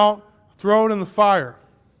 Pluck it out, throw it in the fire.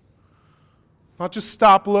 Not just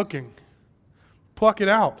stop looking. Pluck it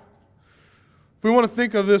out. If we want to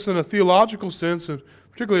think of this in a theological sense, and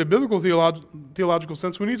particularly a biblical theological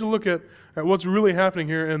sense, we need to look at what's really happening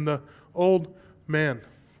here in the old man.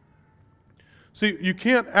 See, you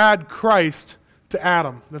can't add Christ to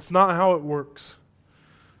Adam. That's not how it works.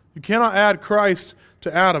 You cannot add Christ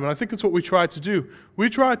to Adam, and I think that's what we try to do. We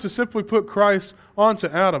try to simply put Christ onto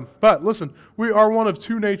Adam. But listen, we are one of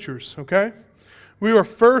 2 natures, okay? We are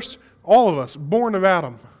first, all of us, born of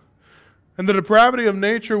Adam. And the depravity of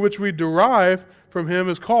nature which we derive from him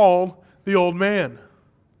is called the old man.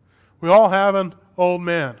 We all have an old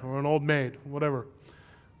man or an old maid, whatever.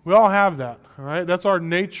 We all have that, all right? That's our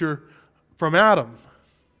nature from Adam.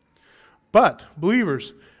 But,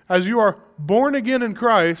 believers, as you are born again in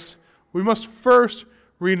Christ, we must first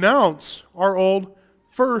renounce our old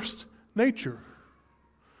first nature.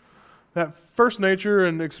 That first nature,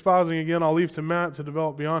 and expositing again, I'll leave to Matt to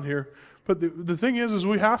develop beyond here. But the thing is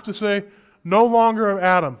we have to say, no longer of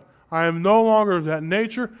Adam. I am no longer of that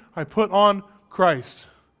nature. I put on Christ.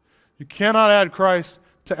 You cannot add Christ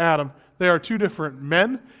to Adam. They are two different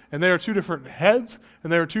men, and they are two different heads,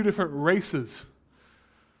 and they are two different races.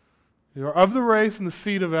 You are of the race and the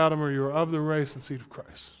seed of Adam, or you are of the race and seed of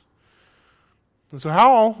Christ. And so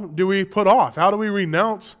how do we put off? How do we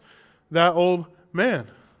renounce that old man?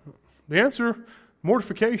 The answer,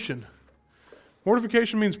 mortification.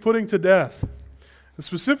 Mortification means putting to death. And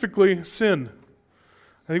specifically, sin.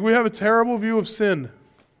 I think we have a terrible view of sin.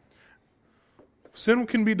 Sin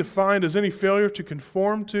can be defined as any failure to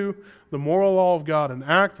conform to the moral law of God, an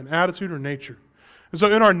act, an attitude, or nature. And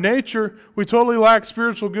so in our nature, we totally lack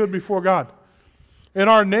spiritual good before God. In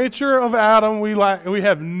our nature of Adam, we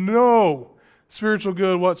have no spiritual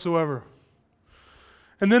good whatsoever.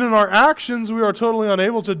 And then in our actions, we are totally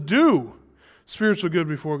unable to do spiritual good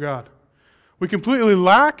before God. We completely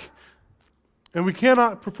lack, and we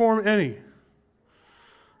cannot perform any.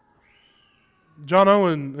 John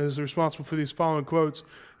Owen is responsible for these following quotes.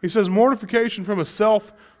 He says, mortification from a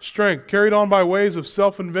self-strength carried on by ways of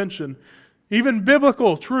self-invention, even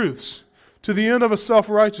biblical truths, to the end of a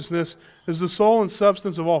self-righteousness, is the soul and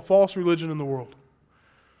substance of all false religion in the world.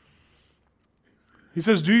 He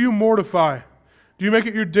says, do you mortify? Do you make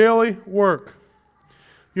it your daily work?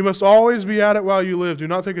 You must always be at it while you live. Do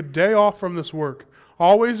not take a day off from this work.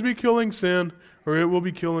 Always be killing sin, or it will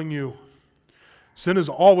be killing you. Sin is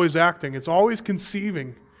always acting. It's always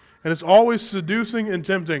conceiving. And it's always seducing and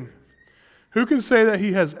tempting. Who can say that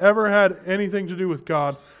he has ever had anything to do with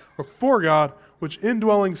God or for God, which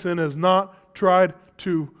indwelling sin has not tried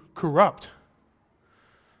to corrupt?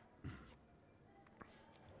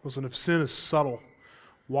 Listen, if sin is subtle,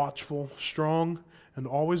 watchful, strong, and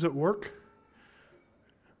always at work,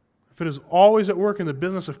 if it is always at work in the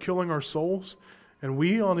business of killing our souls, and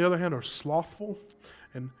we, on the other hand, are slothful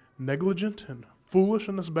and negligent and foolish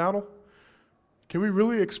in this battle, can we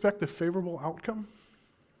really expect a favorable outcome?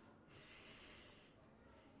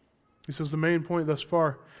 He says the main point thus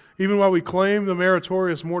far, even while we claim the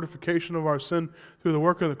meritorious mortification of our sin through the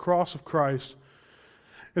work of the cross of Christ,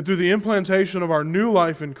 and through the implantation of our new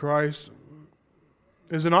life in Christ,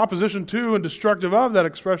 is in opposition to and destructive of that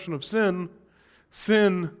expression of sin,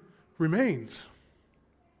 sin remains.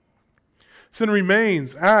 Sin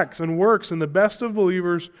remains, acts, and works in the best of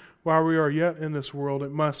believers while we are yet in this world.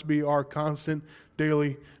 It must be our constant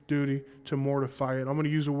daily duty to mortify it. I'm going to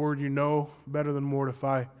use a word you know better than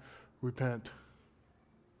mortify, repent.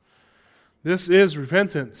 This is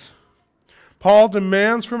repentance. Paul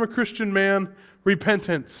demands from a Christian man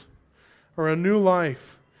repentance, or a new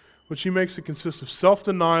life, which he makes it consist of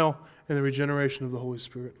self-denial and the regeneration of the Holy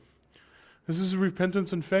Spirit. This is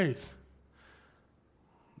repentance and faith.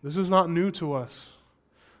 This is not new to us.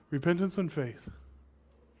 Repentance and faith.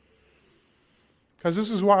 Because this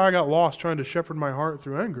is why I got lost trying to shepherd my heart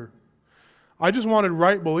through anger. I just wanted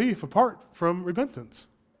right belief apart from repentance.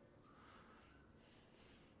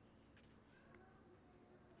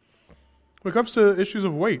 When it comes to issues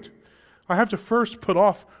of weight, I have to first put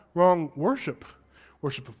off wrong worship.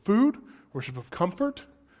 Worship of food, worship of comfort.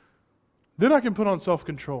 Then I can put on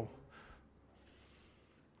self-control.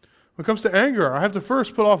 When it comes to anger, I have to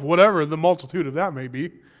first put off whatever the multitude of that may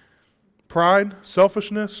be. Pride,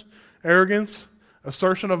 selfishness, arrogance,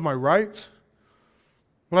 assertion of my rights.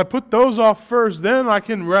 When I put those off first, then I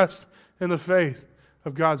can rest in the faith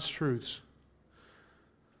of God's truths.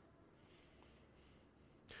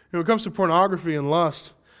 When it comes to pornography and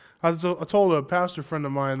lust, I told a pastor friend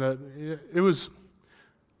of mine that it was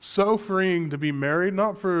so freeing to be married,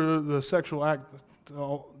 not for the sexual act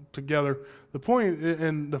together. The point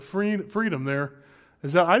and the freedom there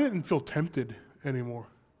is that I didn't feel tempted anymore.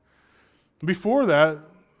 Before that,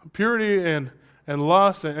 purity and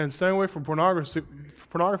lust and staying away from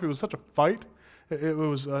pornography was such a fight. It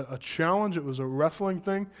was a challenge. It was a wrestling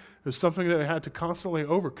thing. It was something that I had to constantly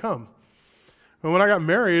overcome. And when I got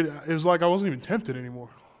married, it was like I wasn't even tempted anymore.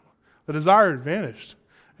 The desire had vanished.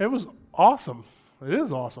 It was awesome. It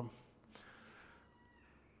is awesome.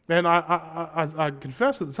 And I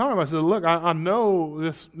confessed at the time, I said, look, I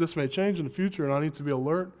know this may change in the future, and I need to be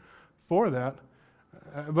alert for that.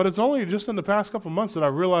 But it's only just in the past couple months that I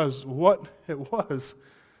realized what it was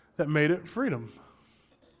that made it freedom.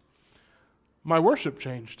 My worship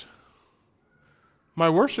changed. My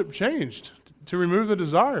worship changed to remove the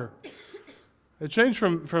desire. It changed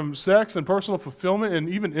from sex and personal fulfillment and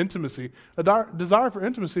even intimacy, a desire for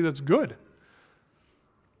intimacy that's good.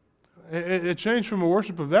 It changed from a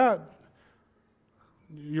worship of that,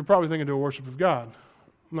 you're probably thinking, to a worship of God.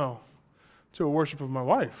 No, to a worship of my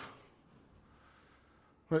wife.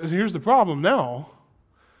 But here's the problem now.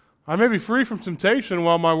 I may be free from temptation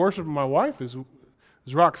while my worship of my wife is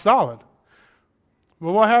rock solid.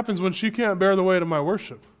 But what happens when she can't bear the weight of my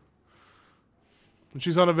worship? When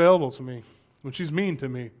she's unavailable to me? When she's mean to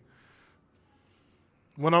me?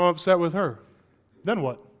 When I'm upset with her? Then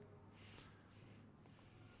what?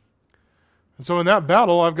 And so in that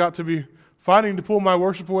battle, I've got to be fighting to pull my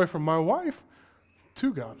worship away from my wife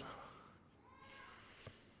to God.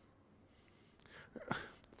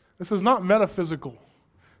 This is not metaphysical.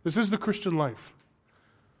 This is the Christian life.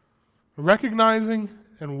 Recognizing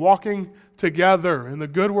and walking together in the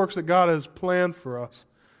good works that God has planned for us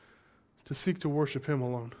to seek to worship Him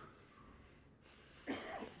alone.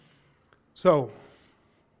 So,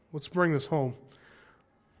 let's bring this home.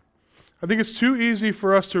 I think it's too easy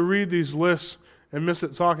for us to read these lists and miss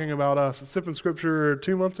it talking about us. At Sipping Scripture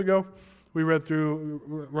 2 months ago, we read through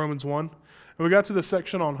Romans 1, and we got to the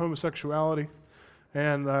section on homosexuality.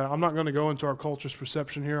 And I'm not going to go into our culture's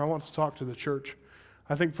perception here. I want to talk to the church.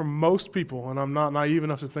 I think for most people, and I'm not naive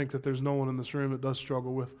enough to think that there's no one in this room that does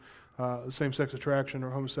struggle with same-sex attraction or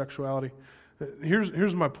homosexuality.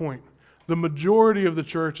 Here's my point. The majority of the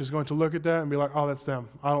church is going to look at that and be like, oh, that's them.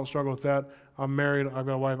 I don't struggle with that. I'm married. I've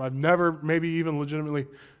got a wife. I've never, maybe even legitimately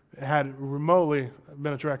had remotely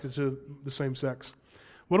been attracted to the same sex.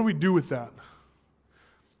 What do we do with that?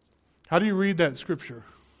 How do you read that scripture?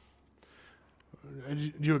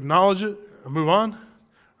 Do you acknowledge it and move on?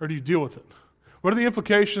 Or do you deal with it? What are the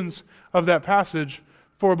implications of that passage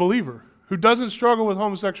for a believer who doesn't struggle with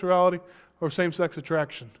homosexuality or same-sex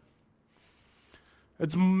attraction?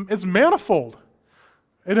 It's manifold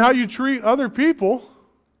in how you treat other people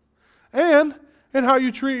and in how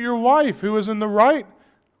you treat your wife, who is in the right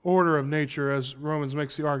order of nature, as Romans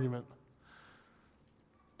makes the argument.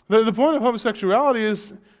 The point of homosexuality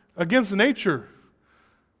is against nature.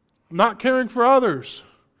 Not caring for others,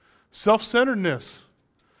 self-centeredness.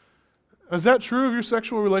 Is that true of your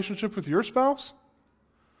sexual relationship with your spouse?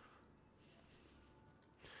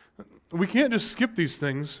 We can't just skip these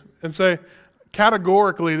things and say,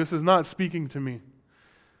 categorically, this is not speaking to me.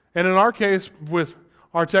 And in our case, with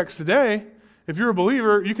our text today, if you're a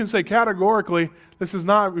believer, you can say categorically, this is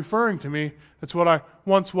not referring to me. It's what I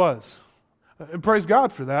once was. And praise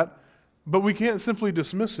God for that, but we can't simply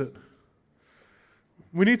dismiss it.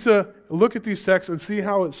 We need to look at these texts and see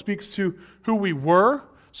how it speaks to who we were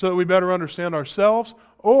so that we better understand ourselves,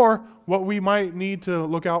 or what we might need to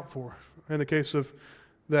look out for in the case of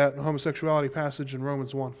that homosexuality passage in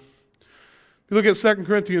Romans 1. If you look at 2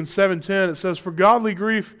 Corinthians 7:10, it says, "For godly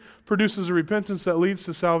grief produces a repentance that leads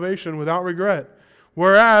to salvation without regret,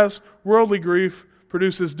 whereas worldly grief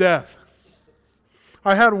produces death."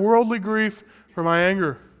 I had worldly grief for my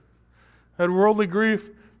anger. I had worldly grief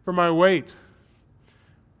for my weight.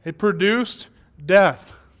 It produced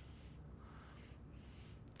death.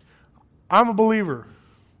 I'm a believer.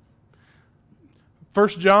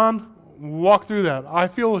 1 John, walk through that. I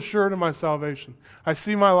feel assured of my salvation. I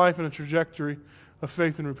see my life in a trajectory of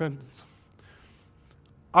faith and repentance.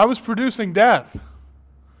 I was producing death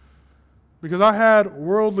because I had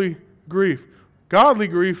worldly grief. Godly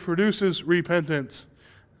grief produces repentance.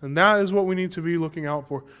 And that is what we need to be looking out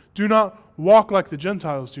for. Do not walk like the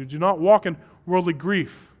Gentiles do. Do not walk in worldly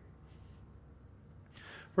grief.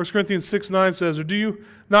 1 Corinthians 6:9 says, "Or do you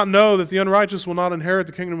not know that the unrighteous will not inherit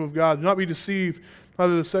the kingdom of God? Do not be deceived,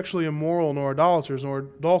 neither the sexually immoral, nor idolaters, nor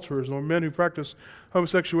adulterers, nor men who practice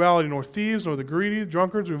homosexuality, nor thieves, nor the greedy,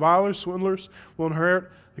 drunkards, revilers, swindlers will inherit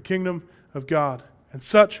the kingdom of God. And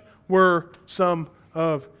such were some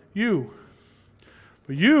of you.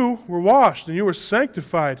 But you were washed, and you were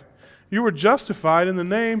sanctified. You were justified in the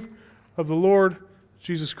name of the Lord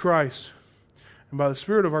Jesus Christ, and by the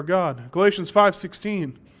Spirit of our God." Galatians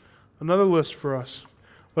 5:16, another list for us.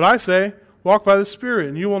 "But I say, walk by the Spirit,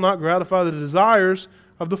 and you will not gratify the desires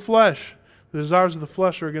of the flesh. The desires of the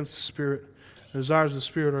flesh are against the Spirit. The desires of the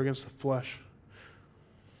Spirit are against the flesh.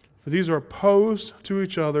 For these are opposed to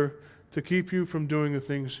each other to keep you from doing the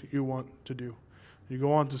things you want to do." You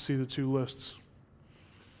go on to see the two lists.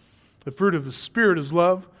 The fruit of the Spirit is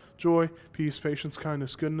love, joy, peace, patience,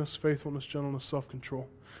 kindness, goodness, faithfulness, gentleness, self-control.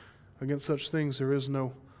 Against such things there is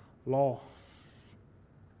no law.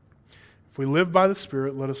 If we live by the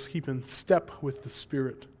Spirit, let us keep in step with the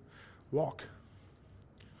Spirit. Walk.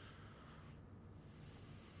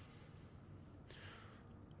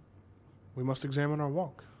 We must examine our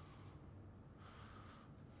walk.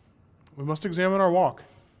 We must examine our walk.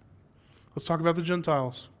 Let's talk about the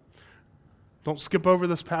Gentiles. Don't skip over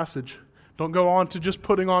this passage. Don't go on to just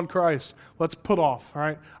putting on Christ. Let's put off, all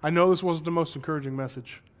right? I know this wasn't the most encouraging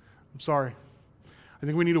message. I'm sorry. I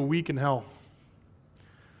think we need a week in hell.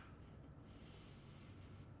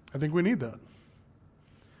 I think we need that.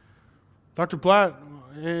 Dr. Platt,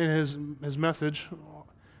 in his message,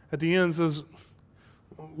 at the end says,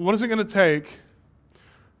 what is it going to take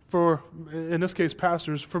for, in this case,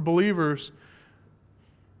 pastors, for believers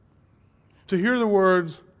to hear the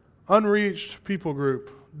words unreached people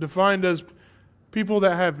group, defined as people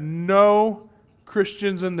that have no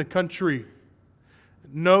Christians in the country,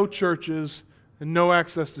 no churches, and no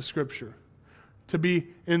access to Scripture, to be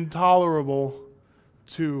intolerable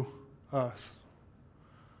to us?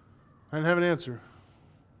 I didn't have an answer.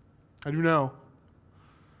 I do now.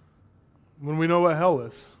 When we know what hell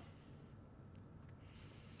is.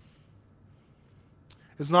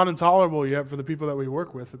 It's not intolerable yet for the people that we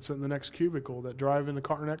work with that sit in the next cubicle, that drive in the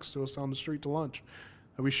car next to us on the street to lunch,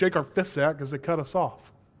 that we shake our fists at because they cut us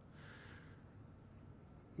off.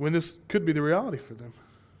 When this could be the reality for them.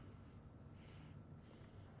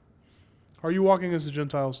 Are you walking as the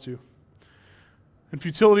Gentiles too? In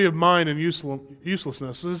futility of mind and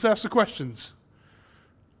uselessness. So let's ask the questions.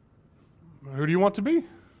 Who do you want to be?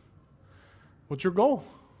 What's your goal?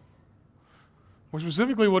 More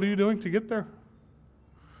specifically, what are you doing to get there?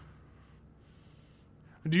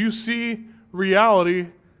 Do you see reality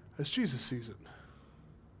as Jesus sees it?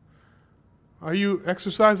 Are you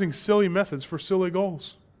exercising silly methods for silly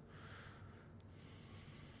goals?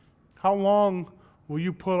 How long will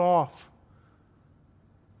you put off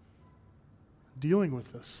dealing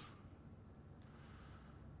with this?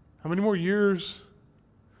 How many more years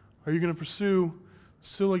are you going to pursue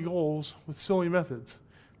silly goals with silly methods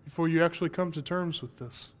before you actually come to terms with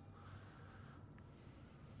this?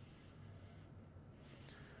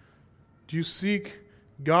 Do you seek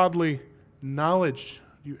godly knowledge?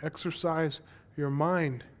 Do you exercise your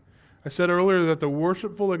mind? I said earlier that the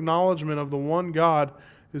worshipful acknowledgement of the one God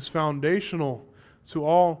is foundational to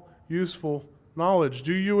all useful knowledge.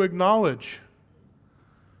 Do you acknowledge?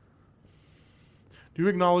 Do you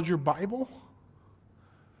acknowledge your Bible?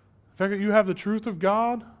 The fact that you have the truth of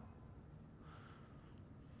God?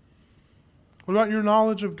 What about your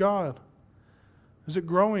knowledge of God? Is it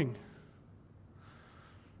growing?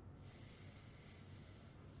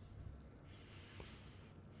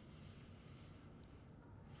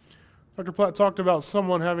 Dr. Platt talked about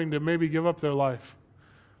someone having to maybe give up their life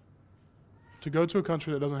to go to a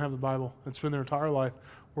country that doesn't have the Bible and spend their entire life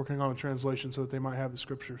working on a translation so that they might have the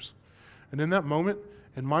Scriptures. And in that moment,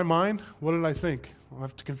 in my mind, what did I think? I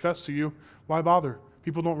have to confess to you, why bother?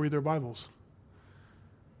 People don't read their Bibles.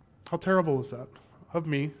 How terrible is that? Of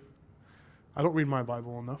me, I don't read my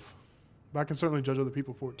Bible enough. But I can certainly judge other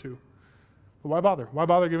people for it too. But why bother? Why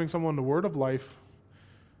bother giving someone the word of life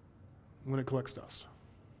when it collects dust?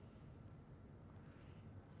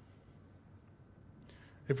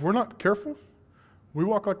 If we're not careful, we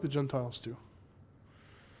walk like the Gentiles do.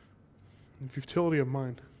 In futility of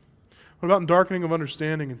mind. What about in darkening of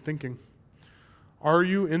understanding and thinking? Are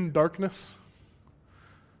you in darkness?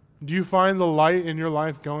 Do you find the light in your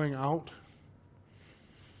life going out?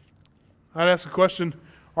 I'd ask the question,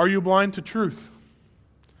 are you blind to truth?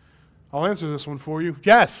 I'll answer this one for you.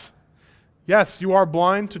 Yes. Yes, you are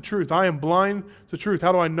blind to truth. I am blind to truth.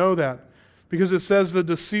 How do I know that? Because it says the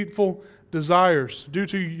deceitful desires. Due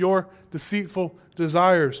to your deceitful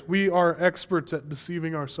desires, we are experts at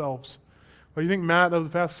deceiving ourselves. Well, you think Matt, over the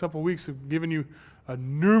past couple of weeks, have given you a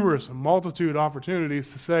multitude of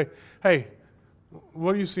opportunities to say, hey,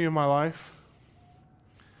 what do you see in my life?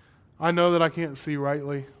 I know that I can't see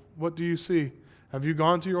rightly. What do you see? Have you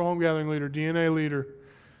gone to your home gathering leader, DNA leader,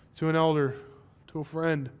 to an elder, to a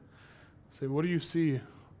friend? Say, what do you see?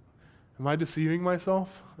 Am I deceiving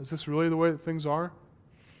myself? Is this really the way that things are?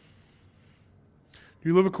 Do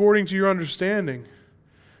you live according to your understanding?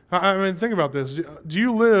 I mean, think about this. Do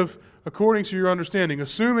you live according to your understanding,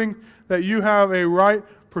 assuming that you have a right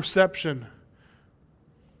perception?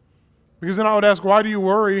 Because then I would ask, why do you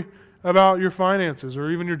worry about your finances or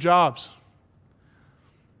even your jobs?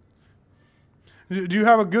 Do you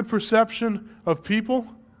have a good perception of people?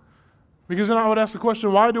 Because then I would ask the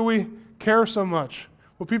question, why do we care so much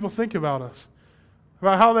what people think about us,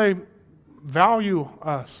 about how they value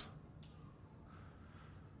us?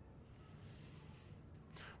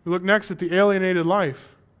 We look next at the alienated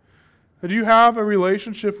life. Do you have a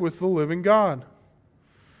relationship with the living God?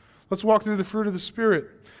 Let's walk through the fruit of the Spirit.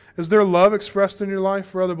 Is there love expressed in your life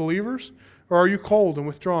for other believers, or are you cold and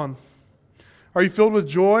withdrawn? Are you filled with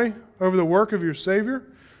joy over the work of your Savior,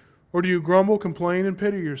 or do you grumble, complain, and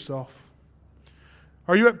pity yourself?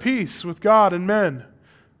 Are you at peace with God and men,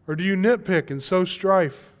 or do you nitpick and sow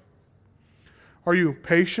strife? Are you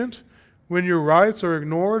patient when your rights are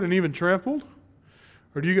ignored and even trampled,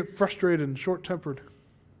 or do you get frustrated and short-tempered?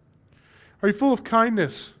 Are you full of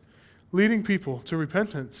kindness, leading people to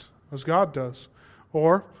repentance, as God does,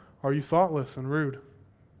 or are you thoughtless and rude?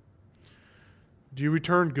 Do you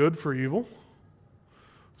return good for evil,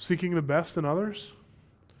 seeking the best in others?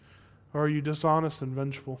 Or are you dishonest and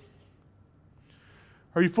vengeful?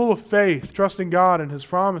 Are you full of faith, trusting God and His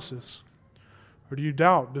promises? Or do you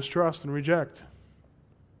doubt, distrust, and reject?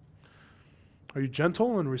 Are you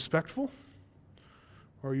gentle and respectful?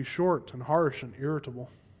 Or are you short and harsh and irritable?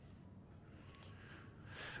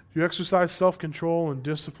 Do you exercise self-control and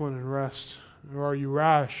discipline and rest? Or are you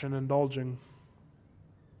rash and indulging?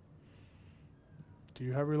 Do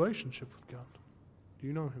you have a relationship with God? Do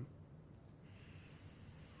you know Him?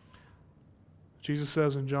 Jesus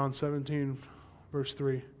says in John 17, verse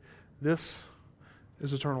 3, "This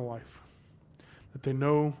is eternal life, that they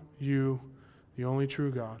know you, the only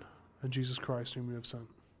true God, and Jesus Christ whom you have sent."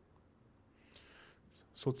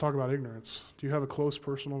 So let's talk about ignorance. Do you have a close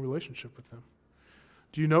personal relationship with Him?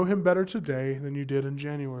 Do you know Him better today than you did in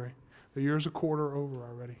January? The year's a quarter over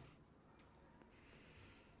already.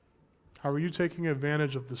 How are you taking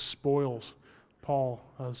advantage of the spoils Paul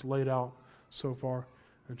has laid out so far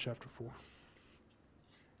in chapter 4?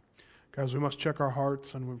 Guys, we must check our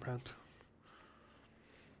hearts and repent.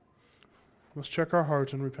 We must check our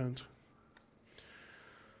hearts and repent.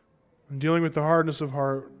 In dealing with the hardness of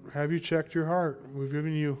heart, have you checked your heart? We've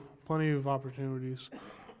given you plenty of opportunities.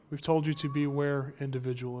 We've told you to beware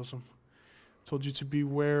individualism. Told you to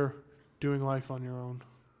beware doing life on your own,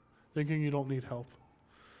 thinking you don't need help.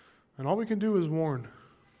 And all we can do is warn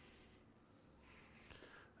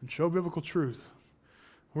and show biblical truth.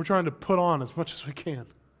 We're trying to put on as much as we can.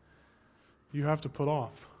 You have to put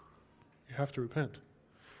off. You have to repent.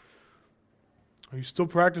 Are you still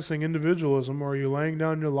practicing individualism, or are you laying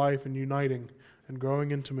down your life and uniting and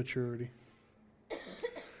growing into maturity?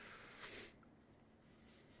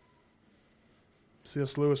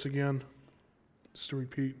 C.S. Lewis again, just to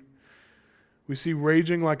repeat. We see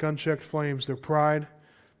raging like unchecked flames their pride,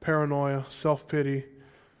 paranoia, self-pity,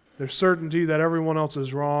 their certainty that everyone else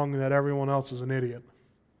is wrong and that everyone else is an idiot.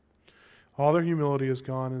 All their humility is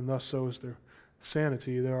gone, and thus so is their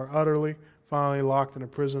sanity. They are utterly, finally locked in a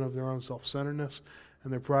prison of their own self-centeredness,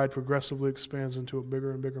 and their pride progressively expands into a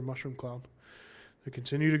bigger and bigger mushroom cloud. They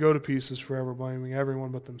continue to go to pieces, forever blaming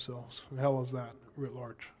everyone but themselves. The hell is that, writ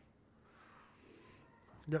large?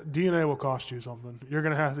 DNA will cost you something. You're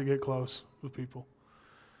going to have to get close with people.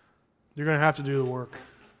 You're going to have to do the work.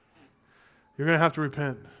 You're going to have to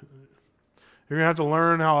repent. You're going to have to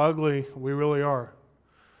learn how ugly we really are.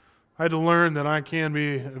 I had to learn that I can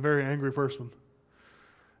be a very angry person,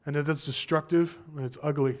 and that it's destructive and it's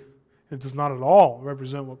ugly. It does not at all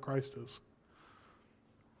represent what Christ is.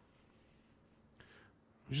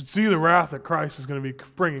 You should see the wrath that Christ is going to be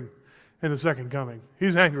bringing in the second coming.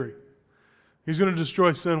 He's angry. He's going to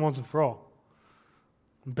destroy sin once and for all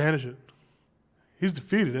and banish it. He's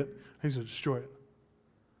defeated it. He's going to destroy it.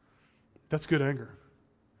 That's good anger.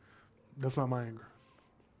 That's not my anger.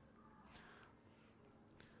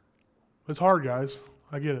 It's hard, guys.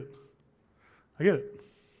 I get it. I get it.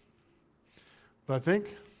 But I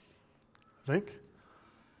think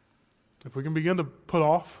if we can begin to put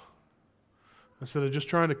off, instead of just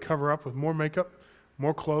trying to cover up with more makeup,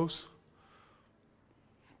 more clothes,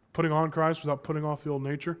 putting on Christ without putting off the old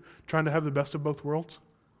nature, trying to have the best of both worlds,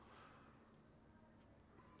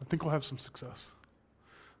 I think we'll have some success.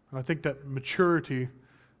 And I think that maturity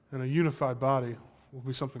and a unified body will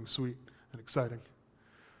be something sweet and exciting.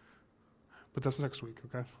 But that's next week,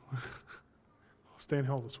 okay? I'll stay in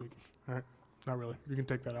hell this week. All right? Not really. You can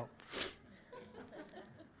take that out.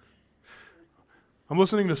 I'm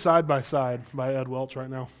listening to Side by Side by Ed Welch right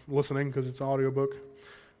now. I'm listening because it's an audiobook.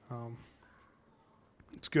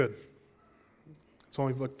 It's good. It's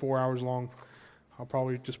only like 4 hours long. I'll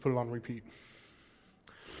probably just put it on repeat.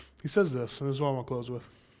 He says this, and this is what I'm going to close with.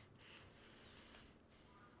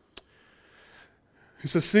 He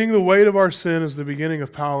says, "Seeing the weight of our sin is the beginning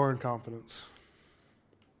of power and confidence.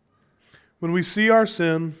 When we see our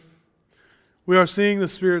sin, we are seeing the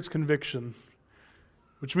Spirit's conviction,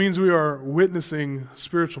 which means we are witnessing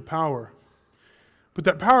spiritual power. But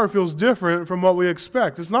that power feels different from what we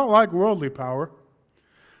expect. It's not like worldly power.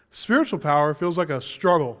 Spiritual power feels like a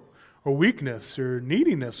struggle, or weakness, or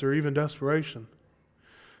neediness, or even desperation.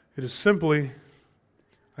 It is simply,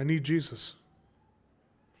 I need Jesus,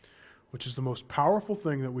 which is the most powerful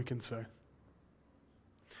thing that we can say.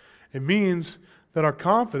 It means that our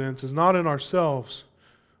confidence is not in ourselves,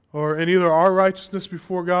 or in either our righteousness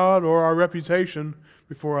before God or our reputation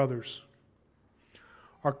before others.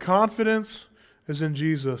 Our confidence is in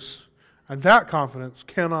Jesus, and that confidence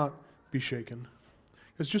cannot be shaken.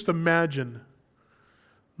 Because just imagine,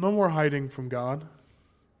 no more hiding from God,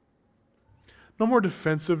 no more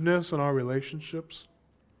defensiveness in our relationships.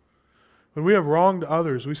 When we have wronged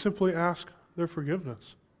others, we simply ask their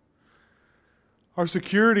forgiveness. Our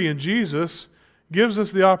security in Jesus gives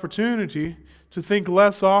us the opportunity to think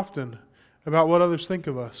less often about what others think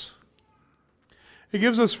of us. It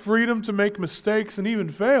gives us freedom to make mistakes and even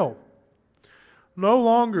fail. No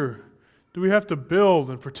longer do we have to build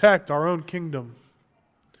and protect our own kingdom.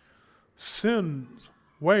 Sins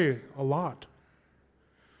weigh a lot.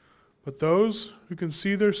 But those who can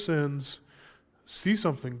see their sins see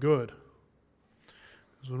something good.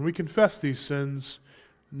 Because when we confess these sins,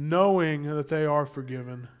 knowing that they are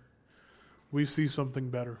forgiven, we see something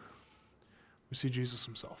better. We see Jesus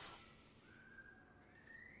himself.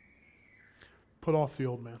 Put off the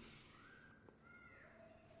old man.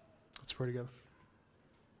 Let's pray together.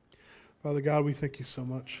 Father God, we thank you so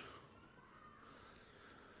much.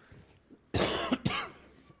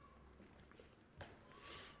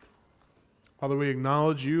 Father, we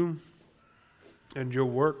acknowledge you and your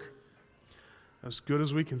work as good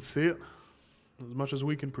as we can see it, as much as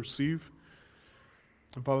we can perceive.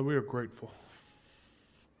 And Father, we are grateful.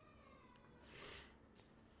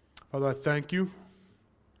 Father, I thank you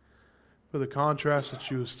for the contrast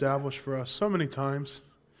that you established for us so many times,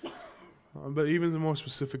 but even more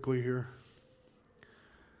specifically here.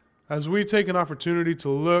 As we take an opportunity to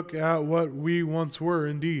look at what we once were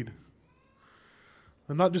indeed,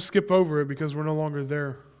 and not just skip over it because we're no longer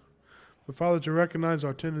there, but Father, to recognize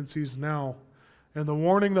our tendencies now, and the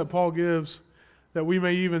warning that Paul gives that we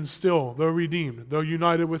may even still, though redeemed, though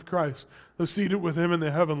united with Christ, though seated with him in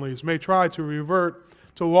the heavenlies, may try to revert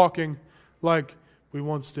to walking like we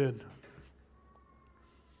once did.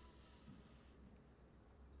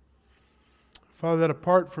 Father, that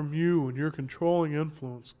apart from you and your controlling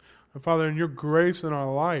influence, and Father, in your grace in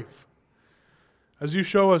our life, as you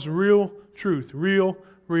show us real truth, real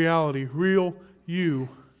reality, real you,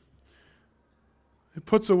 it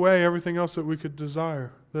puts away everything else that we could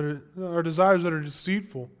desire, our desires that are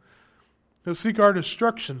deceitful, that seek our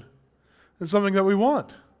destruction, and something that we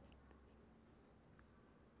want.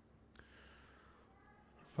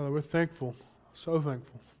 Father, we're thankful, so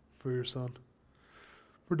thankful for your Son,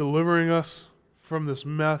 for delivering us from this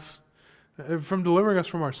mess, from delivering us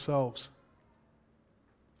from ourselves.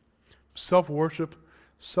 Self-worship,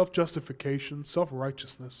 self-justification,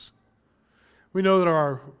 self-righteousness. We know that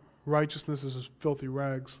our righteousness is as filthy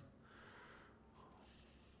rags.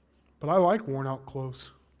 But I like worn-out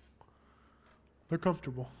clothes. They're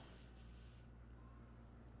comfortable.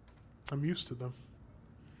 I'm used to them.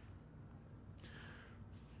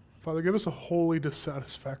 Father, give us a holy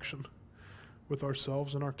dissatisfaction with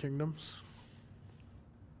ourselves and our kingdoms.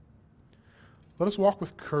 Let us walk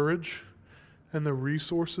with courage and the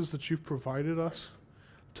resources that you've provided us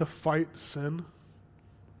to fight sin.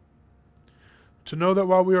 To know that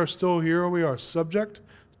while we are still here, we are subject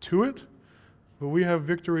to it, but we have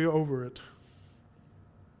victory over it.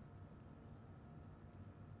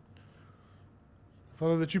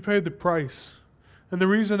 Father, that you paid the price. And the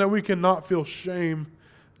reason that we cannot feel shame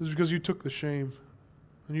is because you took the shame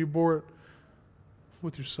and you bore it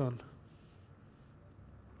with your Son.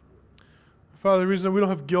 Father, the reason that we don't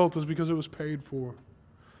have guilt is because it was paid for.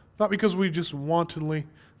 Not because we just wantonly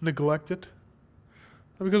neglect it.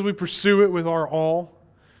 Not because we pursue it with our all,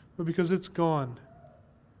 but because it's gone.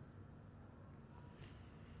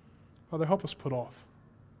 Father, help us put off.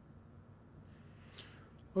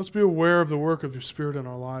 Let's be aware of the work of your Spirit in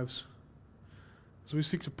our lives as we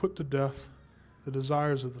seek to put to death the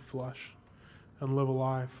desires of the flesh and live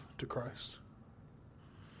alive to Christ.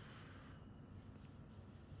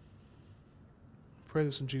 Pray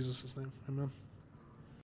this in Jesus' name. Amen.